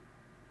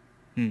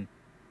it.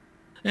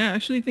 Yeah, I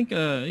actually think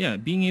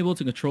being able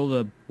to control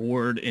the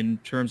board in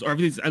terms, or at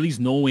least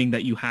knowing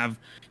that you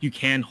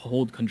can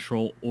hold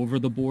control over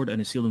the board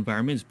in a sealed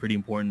environment is pretty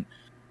important.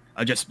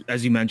 Just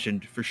as you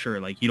mentioned, for sure,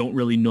 like you don't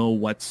really know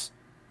what's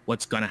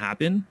gonna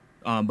happen,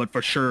 but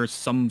for sure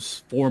some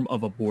form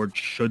of a board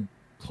should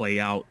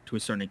play out to a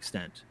certain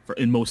extent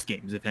in most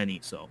games, if any.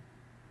 So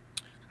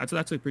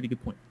that's a pretty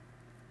good point.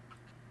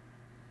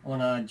 I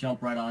want to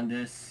jump right on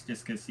this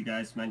just because you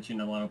guys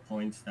mentioned a lot of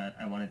points that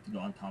I wanted to go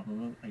on top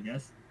of it, I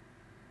guess.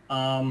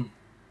 Um,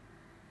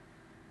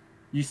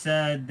 you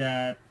said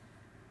that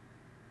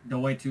the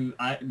way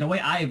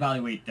I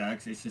evaluate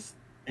decks is just,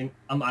 and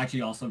I'm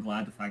actually also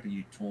glad the fact that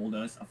you told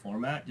us a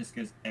format, just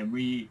because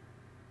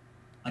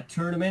a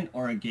tournament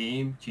or a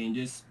game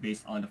changes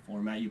based on the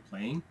format you're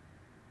playing.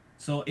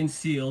 So in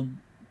sealed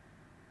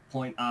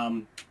point,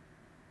 the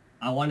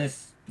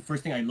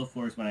first thing I look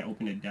for is when I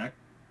open a deck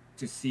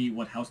to see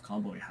what house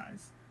combo it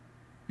has,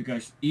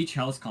 because each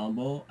house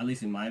combo, at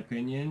least in my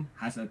opinion,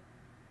 has an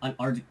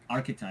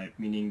archetype,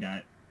 meaning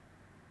that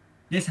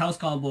this house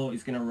combo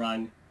is gonna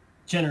run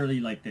generally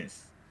like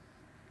this,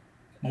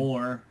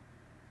 or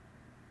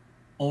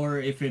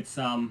if it's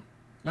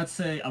let's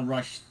say a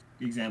rush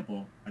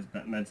example, as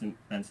Benson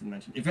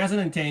mentioned, if it has an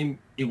untamed,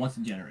 it wants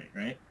to generate,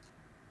 right?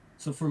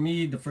 So for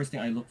me, the first thing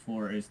I look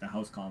for is the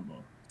house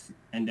combo,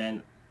 and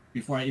then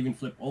before I even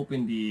flip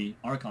open the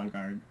Archon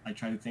card, I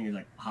try to think is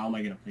like, how am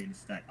I gonna play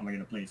this deck? Am I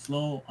gonna play it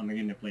slow? Am I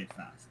gonna play it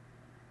fast?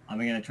 Am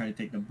I gonna try to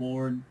take the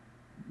board?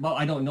 Well,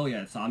 I don't know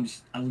yet, so I'm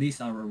just at least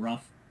have a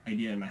rough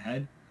idea in my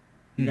head.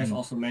 You guys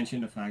also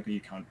mentioned the fact that you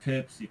count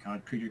pips, you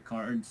count creature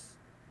cards,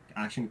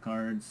 action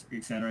cards,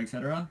 etc.,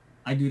 etc.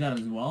 I do that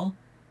as well.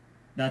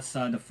 That's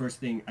the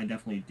first thing I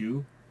definitely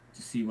do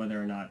to see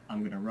whether or not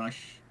I'm gonna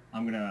rush,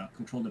 I'm gonna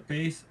control the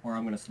pace, or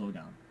I'm gonna slow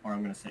down, or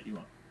I'm gonna set you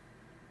up.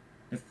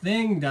 The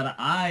thing that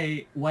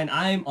when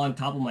I'm on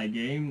top of my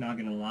game, not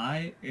gonna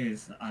lie,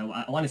 is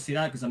I want to see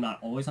that because I'm not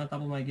always on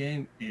top of my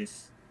game,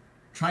 is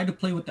try to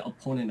play with the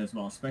opponent as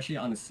well, especially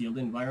on a sealed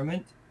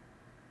environment.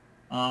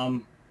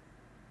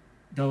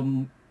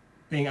 The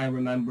thing I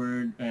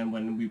remembered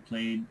when we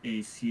played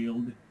a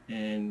sealed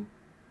in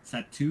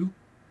set 2.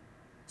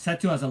 Set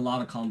 2 has a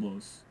lot of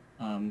combos.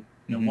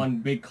 The one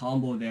big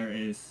combo there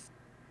is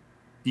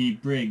the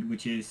Brig,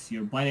 which is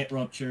your Binate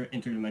Rupture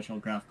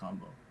interdimensional graph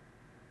combo.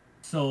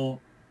 So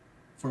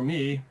for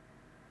me,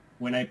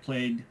 when I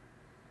played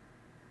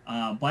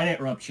Binate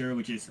Rupture,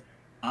 which is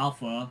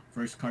alpha,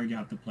 first card you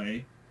have to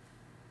play,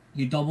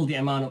 you double the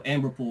amount of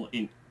Amber Pool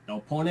in the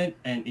opponent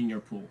and in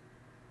your pool.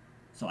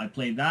 So I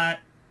played that,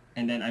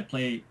 and then I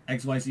play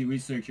XYZ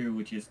Researcher,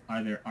 which is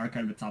either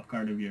archive the top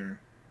card of your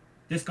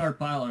discard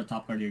pile or the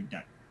top card of your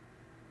deck.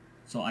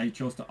 So I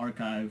chose to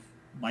archive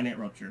Binate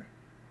Rupture.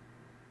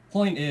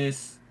 Point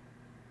is,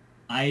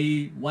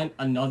 I went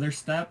another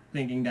step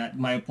thinking that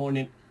my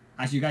opponent,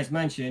 as you guys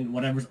mentioned,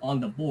 whatever's on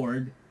the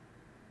board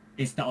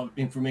is the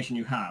information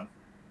you have.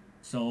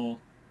 So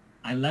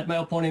I let my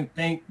opponent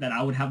think that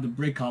I would have the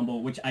Brig combo,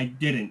 which I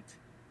didn't.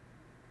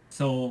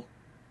 So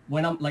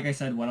when I'm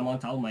on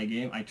top of my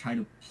game, I try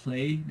to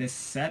play the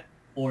set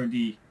or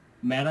the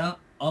meta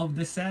of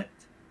the set,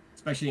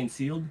 especially in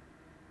sealed,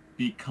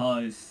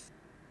 because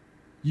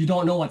you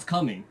don't know what's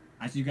coming,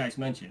 as you guys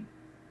mentioned.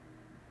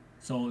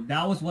 So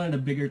that was one of the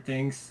bigger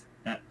things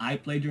that I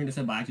played during the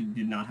set, but I actually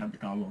did not have the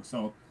combo.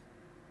 So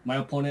my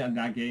opponent in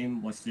that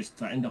game was just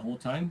threatened the whole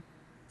time.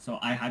 So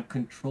I had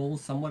control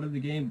somewhat of the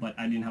game, but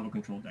I didn't have a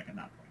control deck at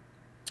that point.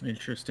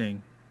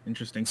 Interesting.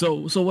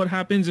 So what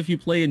happens if you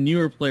play a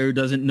newer player who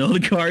doesn't know the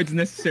cards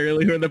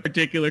necessarily or the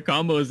particular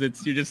combos?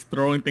 You're just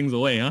throwing things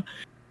away, huh?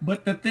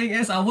 But the thing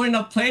is, I wouldn't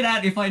have played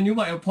that if I knew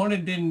my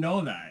opponent didn't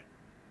know that.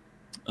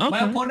 Okay, my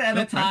opponent at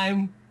the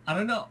time, I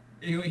don't know,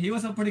 he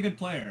was a pretty good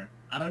player.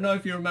 I don't know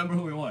if you remember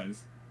who he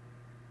was.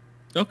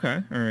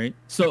 Okay, all right.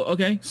 So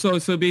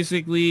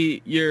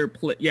basically,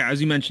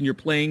 as you mentioned, you're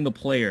playing the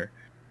player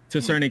to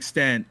a certain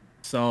extent.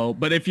 So,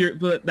 but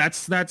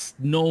that's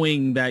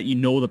knowing that you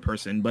know the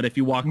person. But if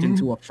you walked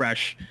into a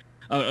fresh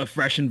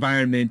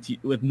environment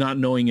with not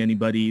knowing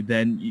anybody,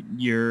 then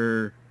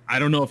I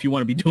don't know if you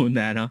want to be doing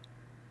that, huh?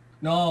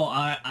 No,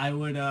 I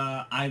would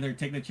either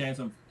take the chance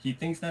of he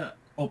thinks that,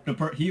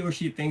 he or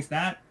she thinks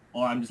that,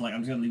 or I'm just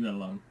gonna leave it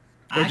alone.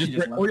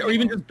 Or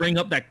even just bring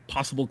up that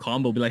possible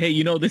combo. Be like, hey,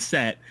 you know this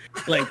set.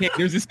 Like, hey,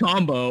 there's this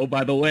combo,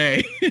 by the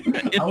way.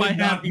 If I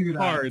have these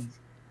cards.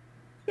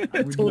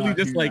 Totally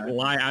just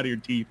lie out of your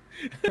teeth.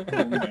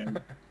 Oh, man.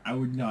 I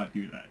would not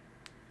do that.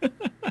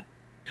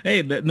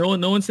 Hey, no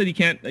one said you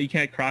can't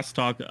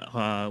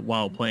crosstalk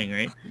while playing,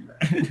 right?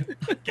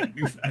 I can't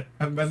do that.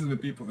 I'm messing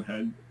with people's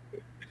head.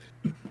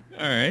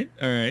 All right.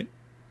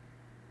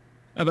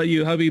 How about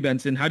you,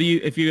 Benson?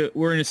 If you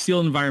were in a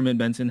sealed environment,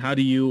 Benson, how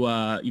do you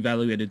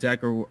evaluate a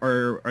deck,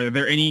 or are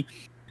there any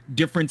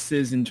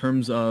differences in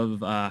terms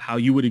of how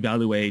you would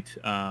evaluate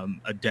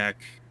a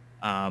deck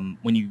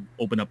when you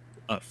open up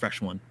a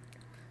fresh one?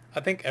 I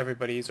think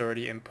everybody's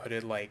already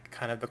inputted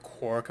kind of the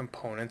core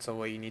components of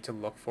what you need to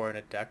look for in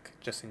a deck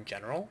just in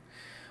general.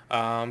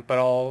 But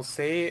I'll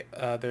say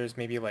there's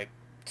maybe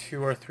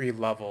 2 or 3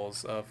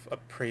 levels of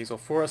appraisal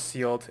for a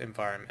sealed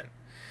environment.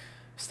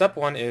 Step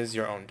 1 is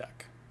your own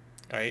deck,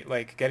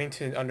 right? Getting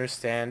to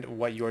understand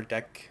what your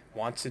deck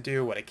wants to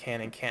do, what it can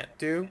and can't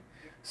do.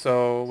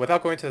 So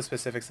without going to the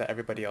specifics that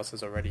everybody else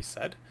has already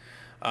said,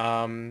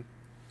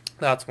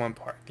 that's one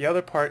part. The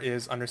other part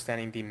is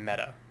understanding the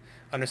meta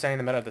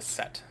of the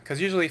set. Because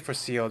usually for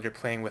sealed, you're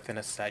playing within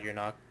a set. You're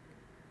not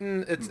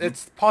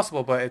It's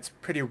possible, but it's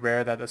pretty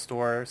rare that the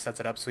store sets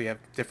it up so you have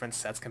different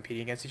sets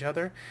competing against each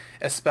other,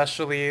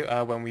 especially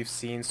when we've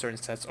seen certain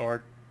sets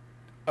are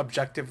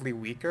objectively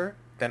weaker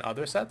than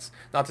other sets.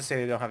 Not to say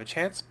they don't have a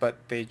chance, but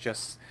they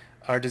just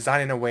are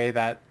designed in a way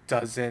that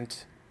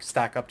doesn't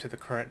stack up to the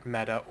current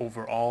meta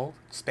overall,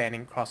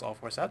 spanning across all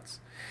 4 sets.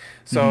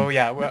 So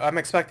yeah, I'm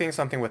expecting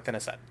something within a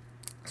set.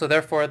 So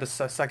therefore, the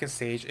second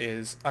stage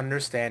is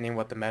understanding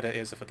what the meta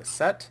is for the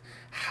set,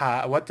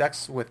 what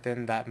decks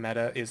within that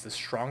meta is the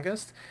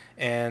strongest,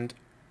 and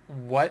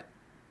what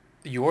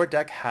your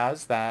deck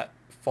has that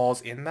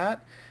falls in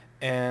that.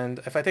 And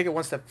if I take it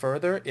one step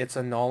further, it's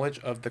a knowledge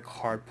of the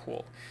card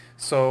pool.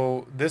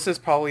 So this is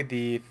probably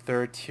the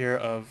third tier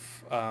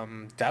of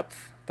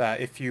depth that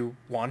if you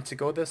want to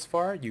go this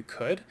far, you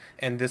could.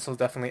 And this will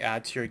definitely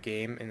add to your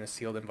game in a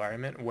sealed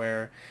environment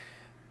where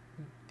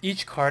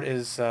each card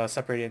is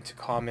separated into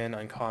common,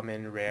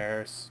 uncommon,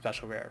 rare,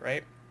 special rare,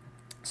 right?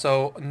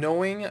 So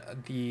knowing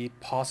the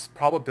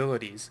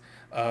probabilities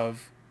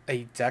of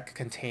a deck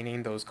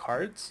containing those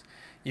cards,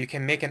 you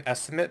can make an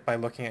estimate by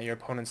looking at your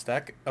opponent's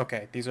deck.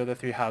 Okay, these are the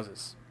 3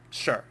 houses.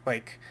 Sure,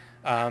 like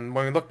when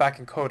we look back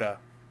in Coda,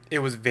 it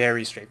was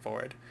very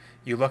straightforward.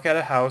 You look at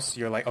a house,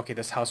 you're like, okay,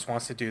 this house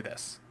wants to do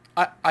this,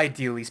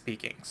 ideally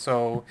speaking.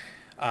 So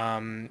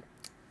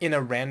in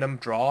a random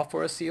draw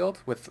for a sealed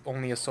with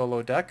only a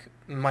solo deck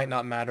might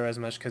not matter as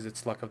much because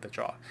it's luck of the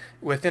draw.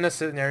 Within a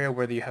scenario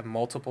where you have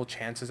multiple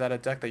chances at a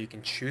deck that you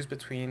can choose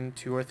between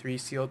 2 or 3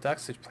 sealed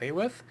decks to play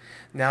with,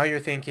 now you're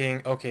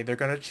thinking, okay, they're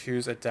going to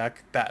choose a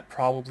deck that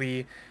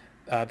probably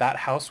that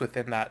house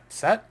within that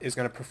set is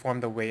going to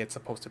perform the way it's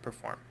supposed to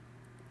perform.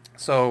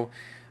 So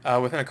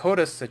within a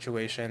Coda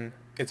situation,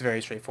 it's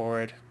very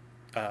straightforward.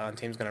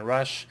 Untamed is going to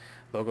rush.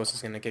 Logos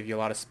is going to give you a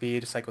lot of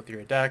speed, cycle through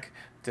your deck.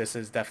 This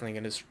is definitely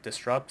going to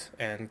disrupt,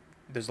 and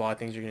there's a lot of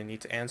things you're going to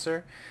need to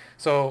answer.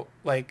 So,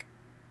 like,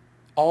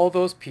 all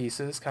those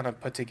pieces kind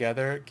of put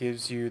together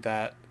gives you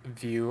that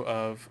view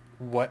of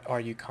what are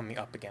you coming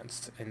up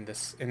against in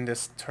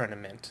this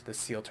tournament, the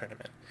seal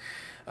tournament.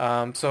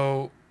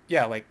 So,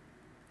 yeah, like,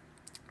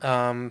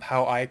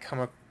 how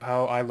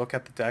I look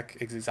at the deck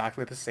is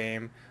exactly the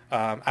same.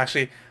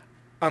 Actually,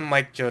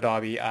 unlike Joe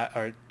Dobby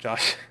or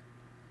Josh,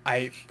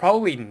 I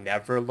probably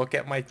never look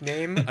at my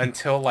name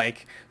until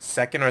like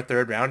second or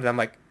third round, and I'm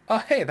like, oh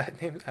hey,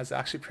 that name is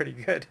actually pretty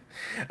good.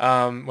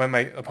 When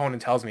my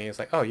opponent tells me, it's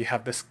like, oh, you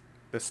have this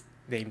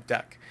named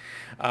deck.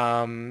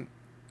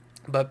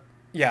 But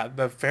yeah,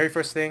 the very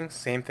first thing,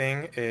 same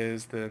thing,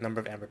 is the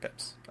number of amber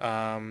pips.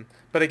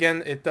 But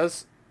again, it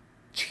does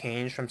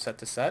change from set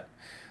to set.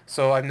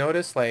 So I've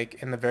noticed, like,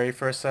 in the very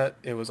first set,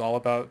 it was all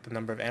about the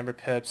number of amber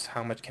pips,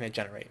 how much can it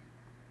generate.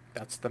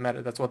 That's the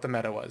meta. That's what the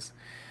meta was.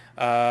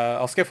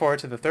 I'll skip forward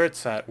to the third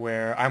set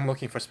where I'm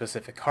looking for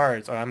specific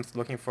cards or I'm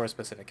looking for a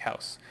specific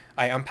house.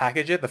 I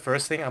unpackage it. The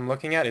first thing I'm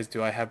looking at is,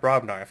 do I have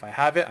Brobnar? If I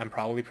have it, I'm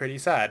probably pretty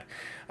sad.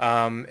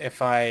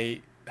 If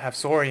I have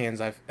Saurians,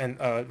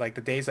 like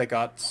the days I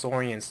got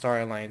Saurian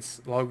Star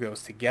Alliance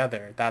logos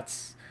together, that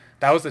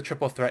was the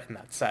triple threat in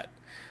that set.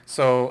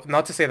 So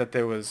not to say that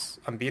there was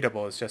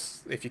unbeatable. It's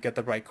just if you get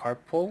the right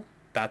card pull,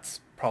 that's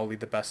probably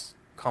the best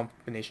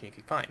combination you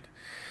could find.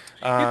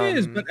 It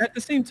is, but at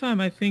the same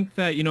time, I think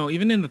that,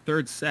 even in the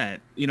third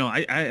set,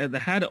 I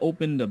had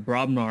opened a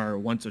Brobnar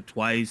once or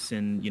twice,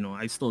 and,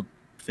 I still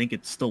think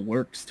it still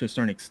works to a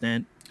certain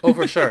extent. Oh,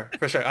 for sure,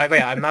 for sure.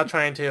 I'm not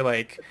trying to,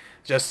 like,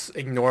 just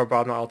ignore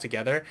Brobnar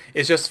altogether.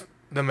 It's just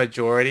the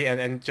majority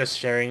and just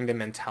sharing the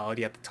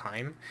mentality at the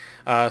time.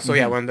 So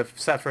yeah, when the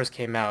set first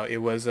came out, it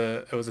was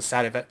a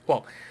sad event.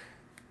 Well,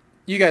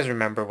 you guys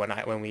remember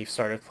when we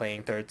started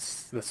playing the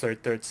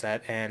third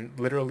set, and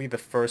literally the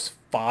first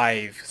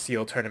 5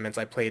 seal tournaments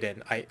I played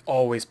in, I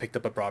always picked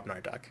up a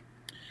Brobnar deck.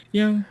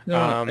 Yeah, no,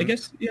 I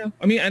guess, yeah.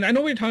 I mean, and I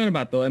know what you're talking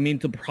about, though. I mean,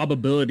 the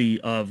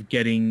probability of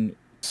getting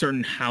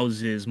certain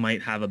houses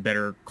might have a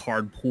better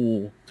card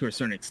pool to a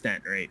certain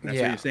extent, right? That's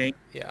what you're saying?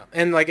 Yeah,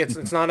 and, like,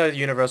 it's not a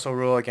universal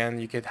rule. Again,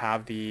 you could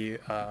have the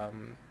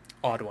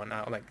odd one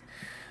out, like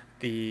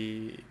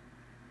the...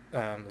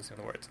 losing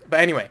the words.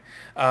 But anyway,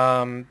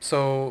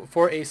 so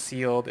for a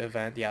sealed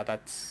event, yeah,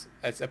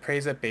 I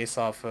appraise it based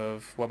off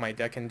of what my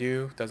deck can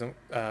do,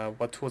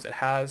 what tools it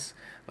has,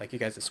 like you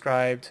guys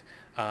described,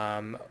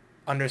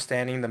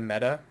 understanding the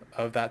meta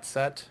of that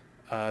set,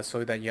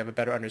 so that you have a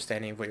better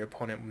understanding of what your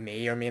opponent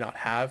may or may not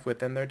have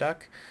within their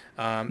deck,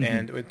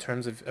 and in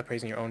terms of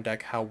appraising your own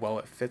deck, how well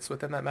it fits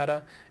within that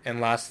meta.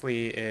 And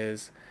lastly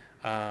is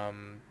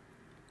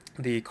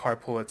the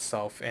card pool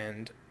itself,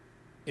 and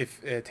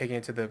if taking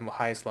it to the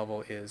highest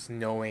level is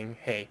knowing,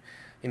 hey,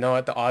 you know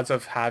what, the odds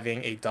of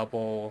having a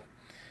double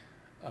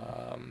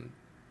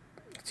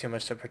too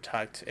much to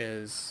protect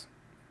is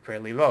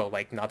fairly low.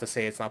 Like, not to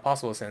say it's not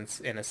possible,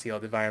 since in a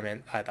sealed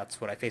environment, that's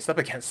what I faced up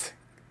against.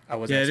 I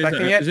wasn't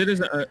expecting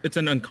it. It's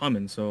an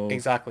uncommon, so...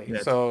 Exactly.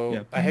 Yeah, so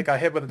yeah. I got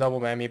hit with a double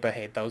whammy, but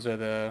hey, those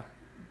are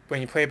when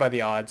you play by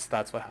the odds,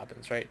 that's what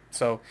happens, right?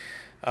 So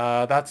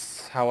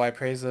that's how I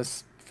praise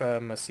this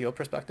from a seal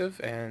perspective,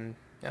 and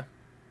yeah.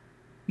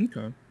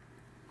 Okay.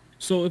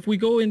 So if we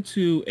go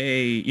into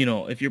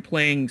if you're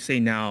playing, say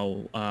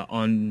now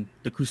on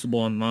the Crucible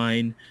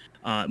Online,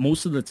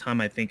 most of the time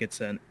I think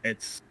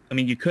I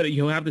mean,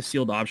 you'll have the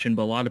sealed option,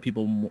 but a lot of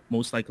people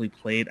most likely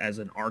play it as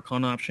an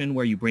Archon option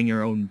where you bring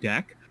your own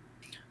deck.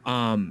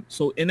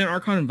 So in an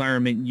Archon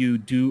environment,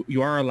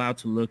 you are allowed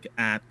to look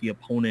at the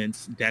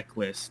opponent's deck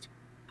list.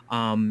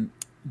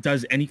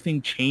 Does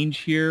anything change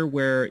here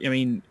where, I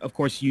mean, of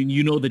course,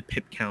 you know the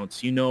pip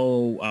counts,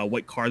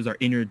 what cards are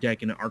in your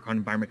deck in an Archon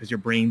environment because you're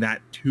bringing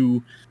that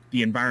to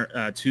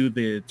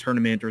the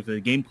tournament or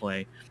the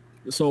gameplay.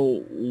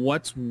 So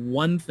what's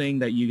one thing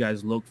that you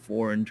guys look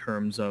for in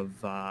terms of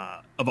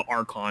an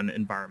Archon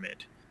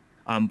environment?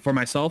 For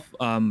myself,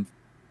 I'm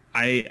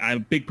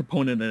a big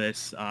proponent of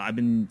this. I've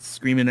been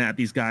screaming at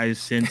these guys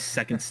since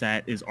second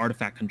set is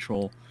artifact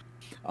control.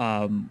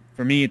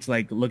 For me, it's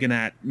like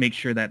make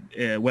sure that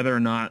whether or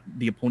not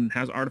the opponent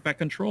has artifact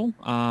control,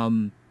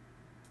 and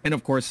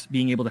of course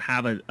being able to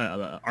have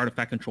a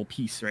artifact control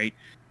piece, right?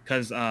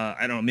 Because I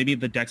don't know, maybe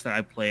the decks that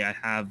I play, I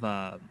have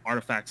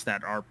artifacts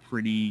that are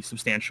pretty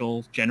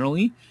substantial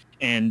generally,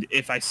 and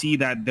if I see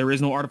that there is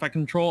no artifact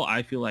control,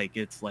 I feel like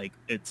it's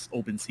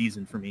open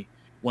season for me.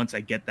 Once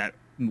I get that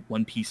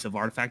one piece of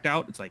artifact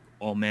out, it's like,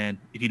 oh man,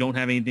 if you don't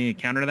have anything to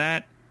counter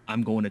that,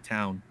 I'm going to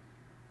town.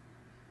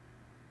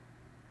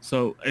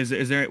 So is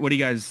there, what do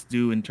you guys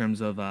do in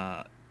terms of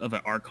an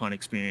Archon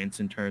experience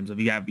in terms of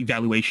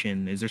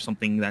evaluation? Is there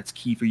something that's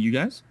key for you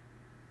guys?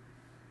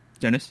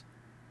 Dennis?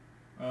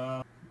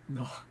 No.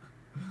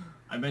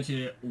 I mentioned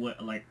it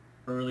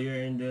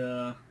earlier in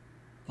the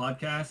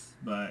podcast,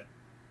 but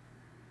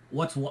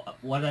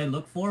what I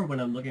look for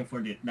when I'm looking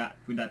for that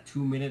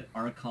 2-minute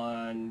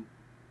Archon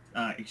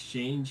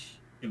exchange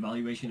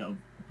evaluation of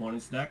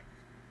opponent's deck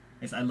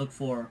is I look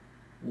for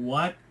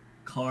what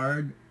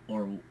card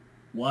or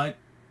what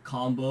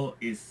combo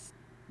is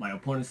my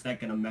opponent's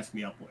deck gonna mess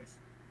me up with.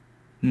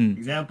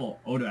 Example,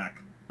 Odak.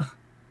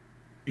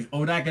 Is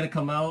Odak gonna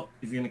come out?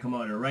 Is it gonna come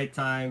out at the right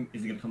time?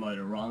 Is it gonna come out at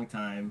the wrong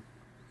time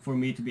for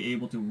me to be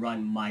able to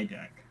run my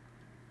deck?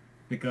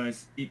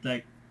 Because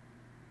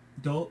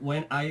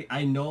when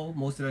I know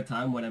most of the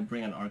time when I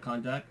bring an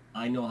Archon deck,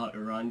 I know how it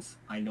runs,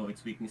 I know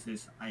its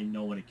weaknesses, I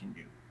know what it can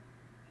do.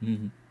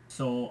 Mm-hmm.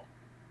 So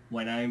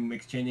when I'm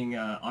exchanging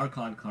an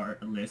Archon card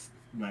list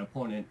with my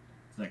opponent,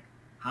 it's like,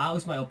 how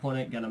is my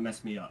opponent gonna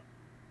mess me up?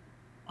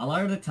 A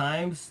lot of the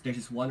times, there's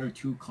just 1 or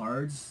 2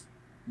 cards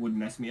would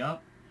mess me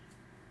up,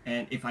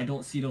 and if I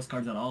don't see those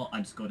cards at all, I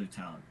just go to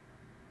town.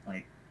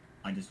 Like,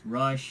 I just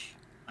rush,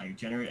 I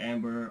generate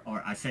Amber,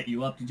 or I set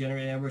you up to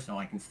generate Amber so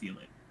I can steal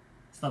it.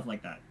 Stuff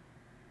like that.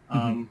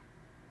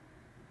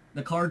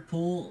 The card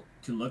pool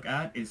to look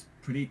at is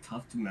pretty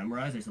tough to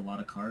memorize. There's a lot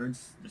of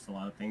cards, there's a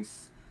lot of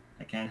things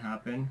that can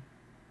happen,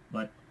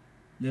 but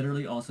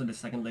literally also the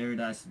second layer,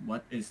 that's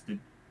what is the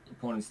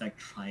opponent's deck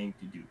trying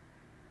to do.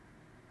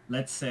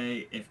 Let's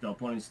say if the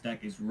opponent's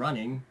deck is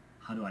running,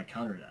 how do I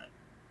counter that?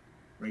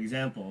 For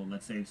example,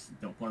 let's say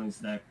the opponent's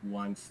deck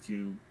wants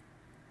to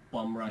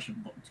bum rush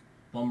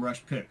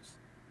pips.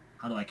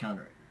 How do I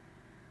counter it?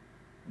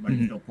 But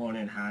if the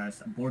opponent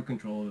has a board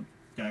control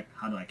deck,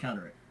 how do I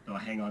counter it? Do I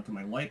hang on to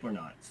my wipe or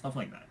not? Stuff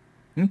like that.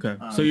 Okay.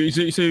 So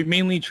you're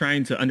mainly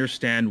trying to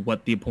understand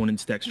what the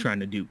opponent's deck's trying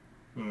to do.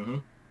 Mm-hmm.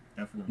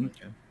 Definitely.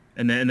 Okay.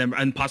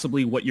 And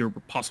possibly what your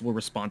possible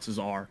responses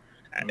are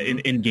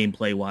in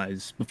gameplay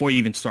wise before you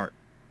even start.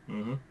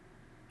 Mm-hmm.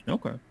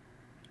 Okay.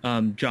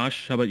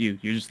 Josh, how about you?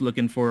 You're just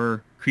looking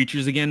for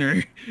creatures again,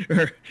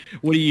 or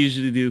what do you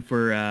usually do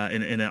for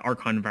in an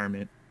Archon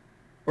environment,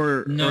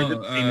 or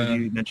the same as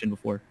you mentioned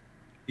before?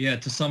 Yeah,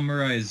 to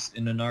summarize,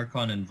 in an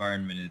Archon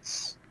environment,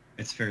 it's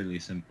fairly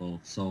simple.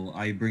 So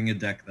I bring a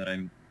deck that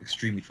I'm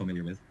extremely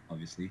familiar with,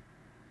 obviously,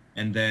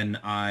 and then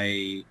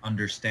I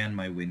understand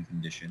my win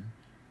condition,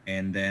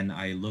 and then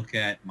I look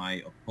at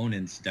my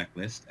opponent's deck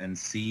list and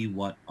see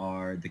what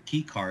are the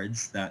key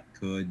cards that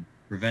could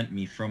prevent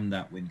me from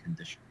that win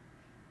condition.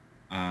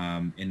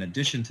 In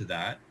addition to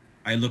that,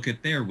 I look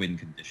at their win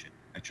condition.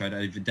 I try to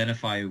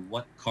identify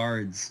what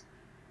cards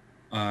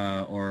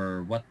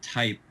or what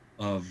type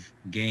of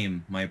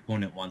game my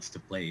opponent wants to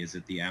play. Is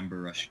it the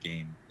Amber Rush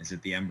game? Is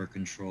it the Amber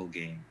Control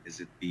game?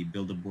 Is it the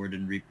Build a Board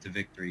and Reap to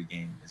Victory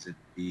game? Is it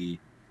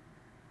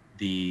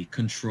the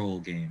Control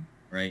game,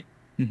 right?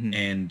 Mm-hmm.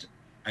 And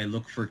I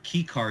look for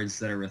key cards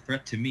that are a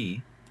threat to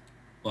me,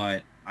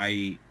 but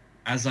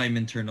as I'm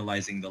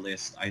internalizing the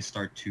list, I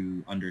start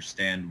to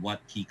understand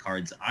what key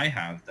cards I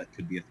have that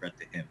could be a threat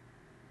to him.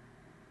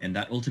 And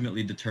that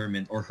ultimately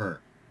determines, or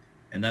her,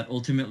 and that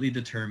ultimately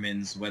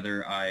determines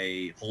whether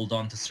I hold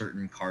on to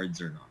certain cards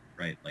or not,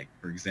 right? Like,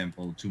 for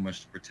example, Too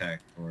Much to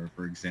Protect, or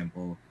for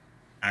example,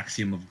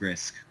 Axiom of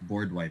Grisk,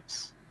 board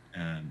wipes,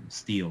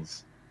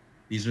 steals.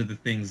 These are the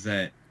things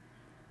that,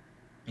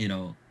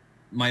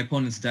 my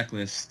opponent's deck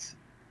list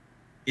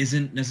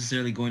isn't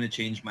necessarily going to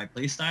change my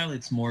playstyle.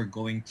 It's more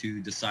going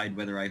to decide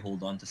whether I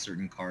hold on to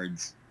certain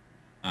cards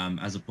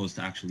as opposed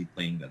to actually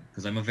playing them.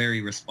 Because I'm a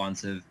very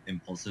responsive,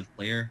 impulsive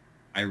player.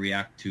 I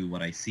react to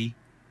what I see,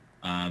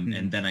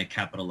 and then I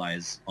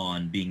capitalize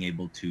on being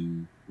able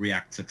to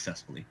react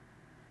successfully.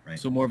 right?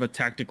 So more of a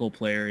tactical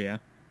player, yeah.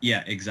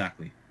 Yeah,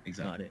 exactly.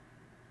 Got it.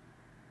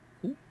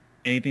 Cool.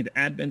 Anything to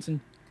add,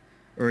 Benson?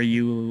 Or are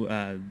you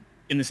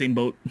in the same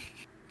boat?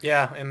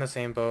 Yeah, in the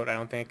same boat. I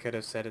don't think I could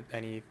have said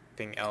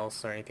anything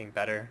else or anything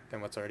better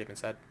than what's already been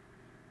said.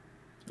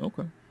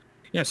 Okay.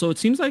 Yeah, so it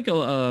seems like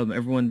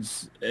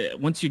everyone's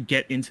once you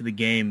get into the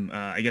game,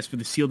 I guess for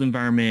the sealed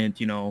environment,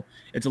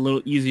 it's a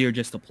little easier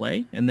just to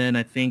play. And then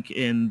I think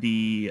in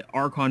the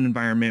Archon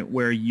environment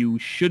where you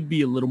should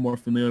be a little more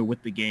familiar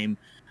with the game,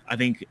 I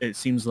think it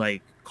seems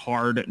like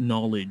card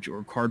knowledge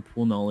or card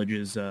pool knowledge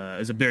is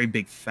a very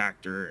big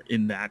factor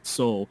in that.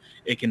 So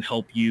it can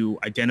help you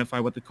identify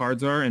what the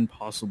cards are and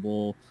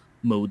possible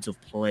modes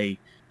of play.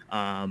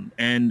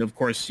 And of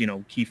course,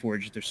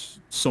 Keyforge, there's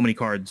so many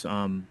cards.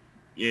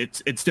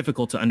 It's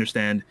difficult to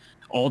understand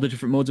all the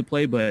different modes of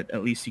play, but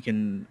at least you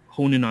can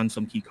hone in on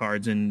some key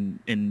cards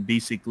and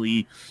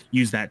basically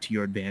use that to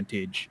your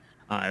advantage.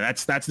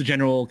 That's the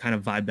general kind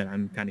of vibe that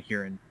I'm kind of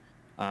hearing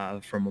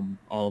from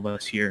all of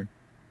us here.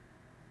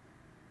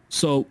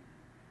 So,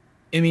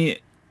 I mean,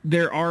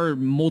 there are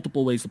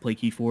multiple ways to play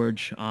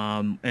Keyforge,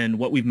 and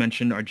what we've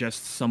mentioned are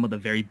just some of the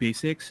very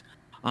basics.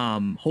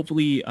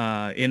 Hopefully,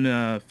 in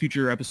a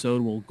future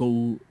episode, we'll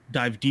go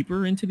dive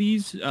deeper into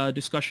these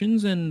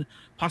discussions and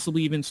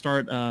possibly even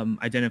start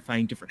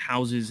identifying different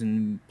houses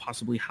and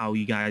possibly how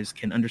you guys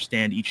can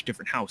understand each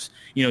different house.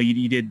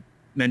 You did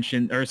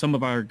mention, or some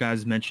of our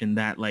guys mentioned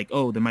that, like,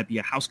 oh, there might be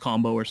a house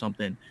combo or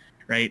something,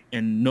 right?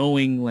 And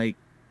knowing, like,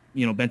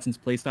 Benson's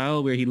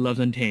playstyle where he loves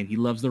Untamed, he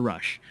loves the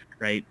rush,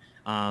 right?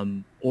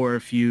 Or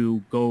if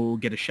you go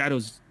get a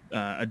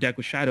deck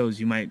with shadows,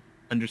 you might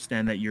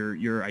understand that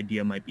your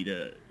idea might be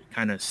to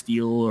kind of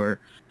steal or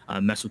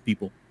mess with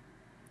people.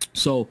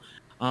 So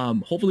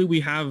hopefully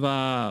we have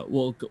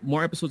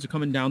more episodes are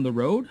coming down the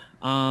road.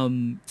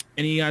 Any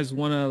of you guys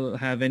want to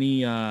have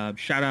any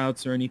shout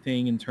outs or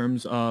anything in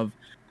terms of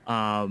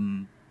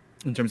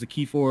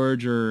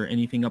Keyforge or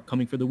anything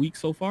upcoming for the week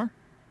so far?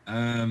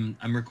 I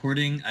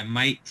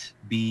might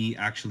be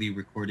actually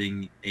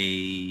recording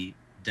a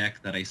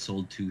deck that I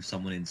sold to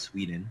someone in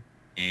Sweden,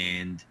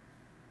 and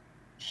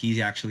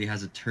he actually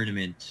has a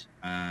tournament,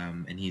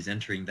 and he's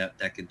entering that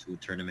deck into a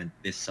tournament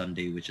this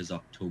Sunday, which is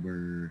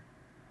October,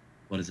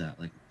 what is that,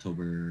 like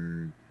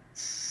October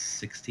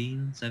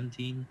 16,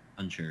 17?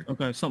 Unsure.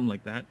 Okay, something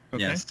like that.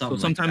 Okay. Yeah, so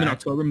sometime in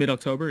October,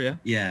 mid-October, yeah?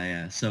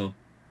 Yeah. So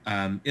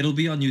it'll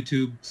be on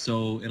YouTube,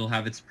 so it'll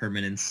have its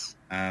permanence.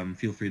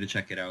 Feel free to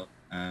check it out.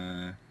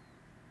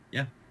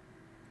 Yeah.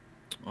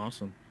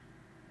 Awesome.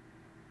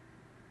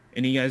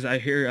 Any guys, I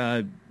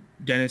hear,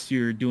 Dennis,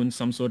 you're doing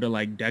some sort of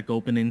like deck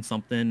opening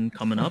something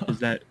coming up. Is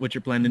that what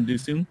you're planning to do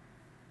soon?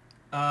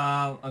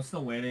 I'm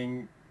still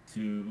waiting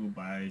to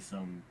buy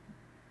some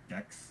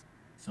decks.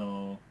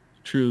 So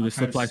true, the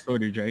supply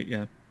shortage, right?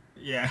 Yeah.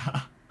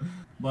 Yeah.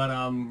 But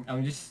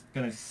I'm just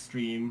gonna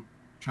stream,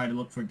 try to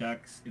look for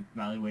decks,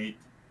 evaluate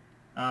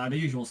the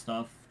usual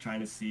stuff, trying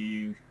to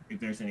see if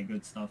there's any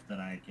good stuff that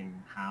I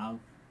can have.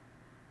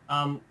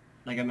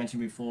 Like I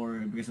mentioned before,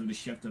 because of the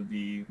shift of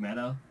the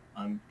meta,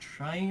 I'm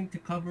trying to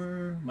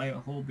cover my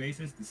whole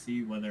bases to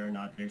see whether or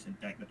not there's a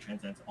deck that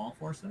transcends all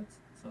 4 sets.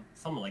 So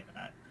something like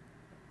that.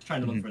 Just trying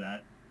to look for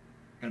that.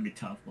 Gonna be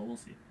tough, but we'll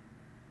see.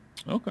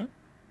 Okay,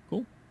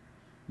 cool.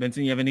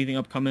 Benson, you have anything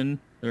upcoming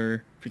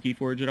or for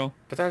Keyforge at all?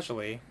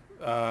 Potentially.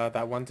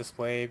 That one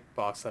display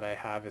box that I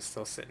have is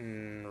still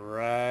sitting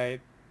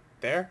right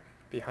there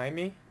behind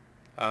me.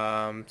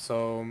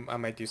 So I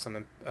might do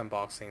some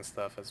unboxing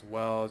stuff as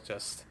well,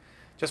 just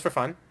for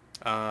fun.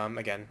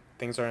 Again,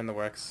 things are in the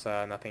works,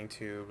 nothing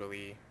to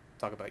really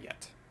talk about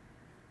yet.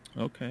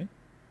 Okay,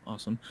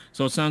 awesome.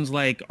 So it sounds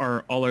like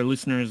all our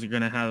listeners are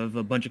going to have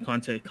a bunch of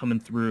content coming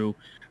through,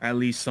 or at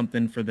least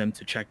something for them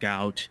to check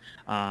out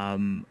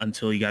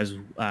until you guys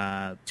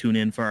tune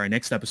in for our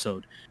next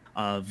episode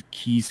of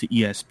Keys to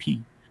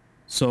ESP.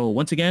 So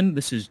once again,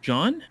 this is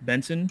John,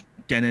 Benson,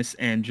 Dennis,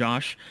 and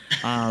Josh.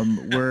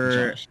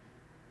 We're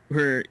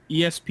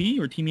ESP,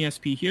 or Team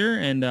ESP here,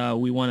 and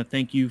we want to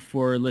thank you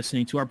for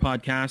listening to our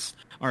podcast,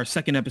 our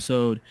second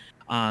episode,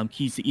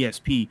 Keys to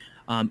ESP.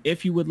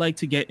 If you would like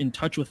to get in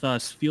touch with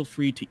us, feel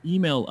free to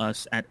email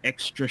us at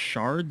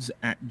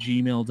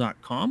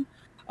extrashards@gmail.com.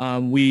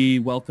 We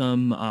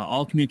welcome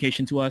all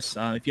communication to us.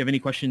 If you have any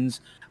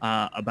questions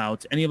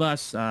about any of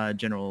us,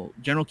 general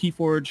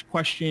Keyforge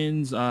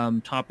questions,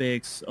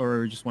 topics,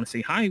 or just want to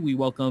say hi, we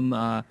welcome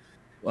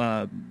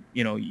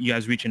you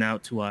guys reaching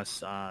out to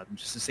us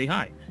just to say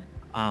hi.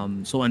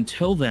 So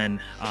until then,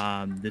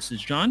 this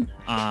is John,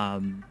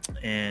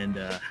 and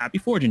happy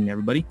forging,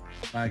 everybody.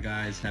 Bye,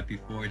 guys. Happy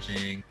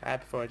forging.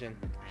 Happy forging.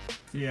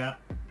 See ya.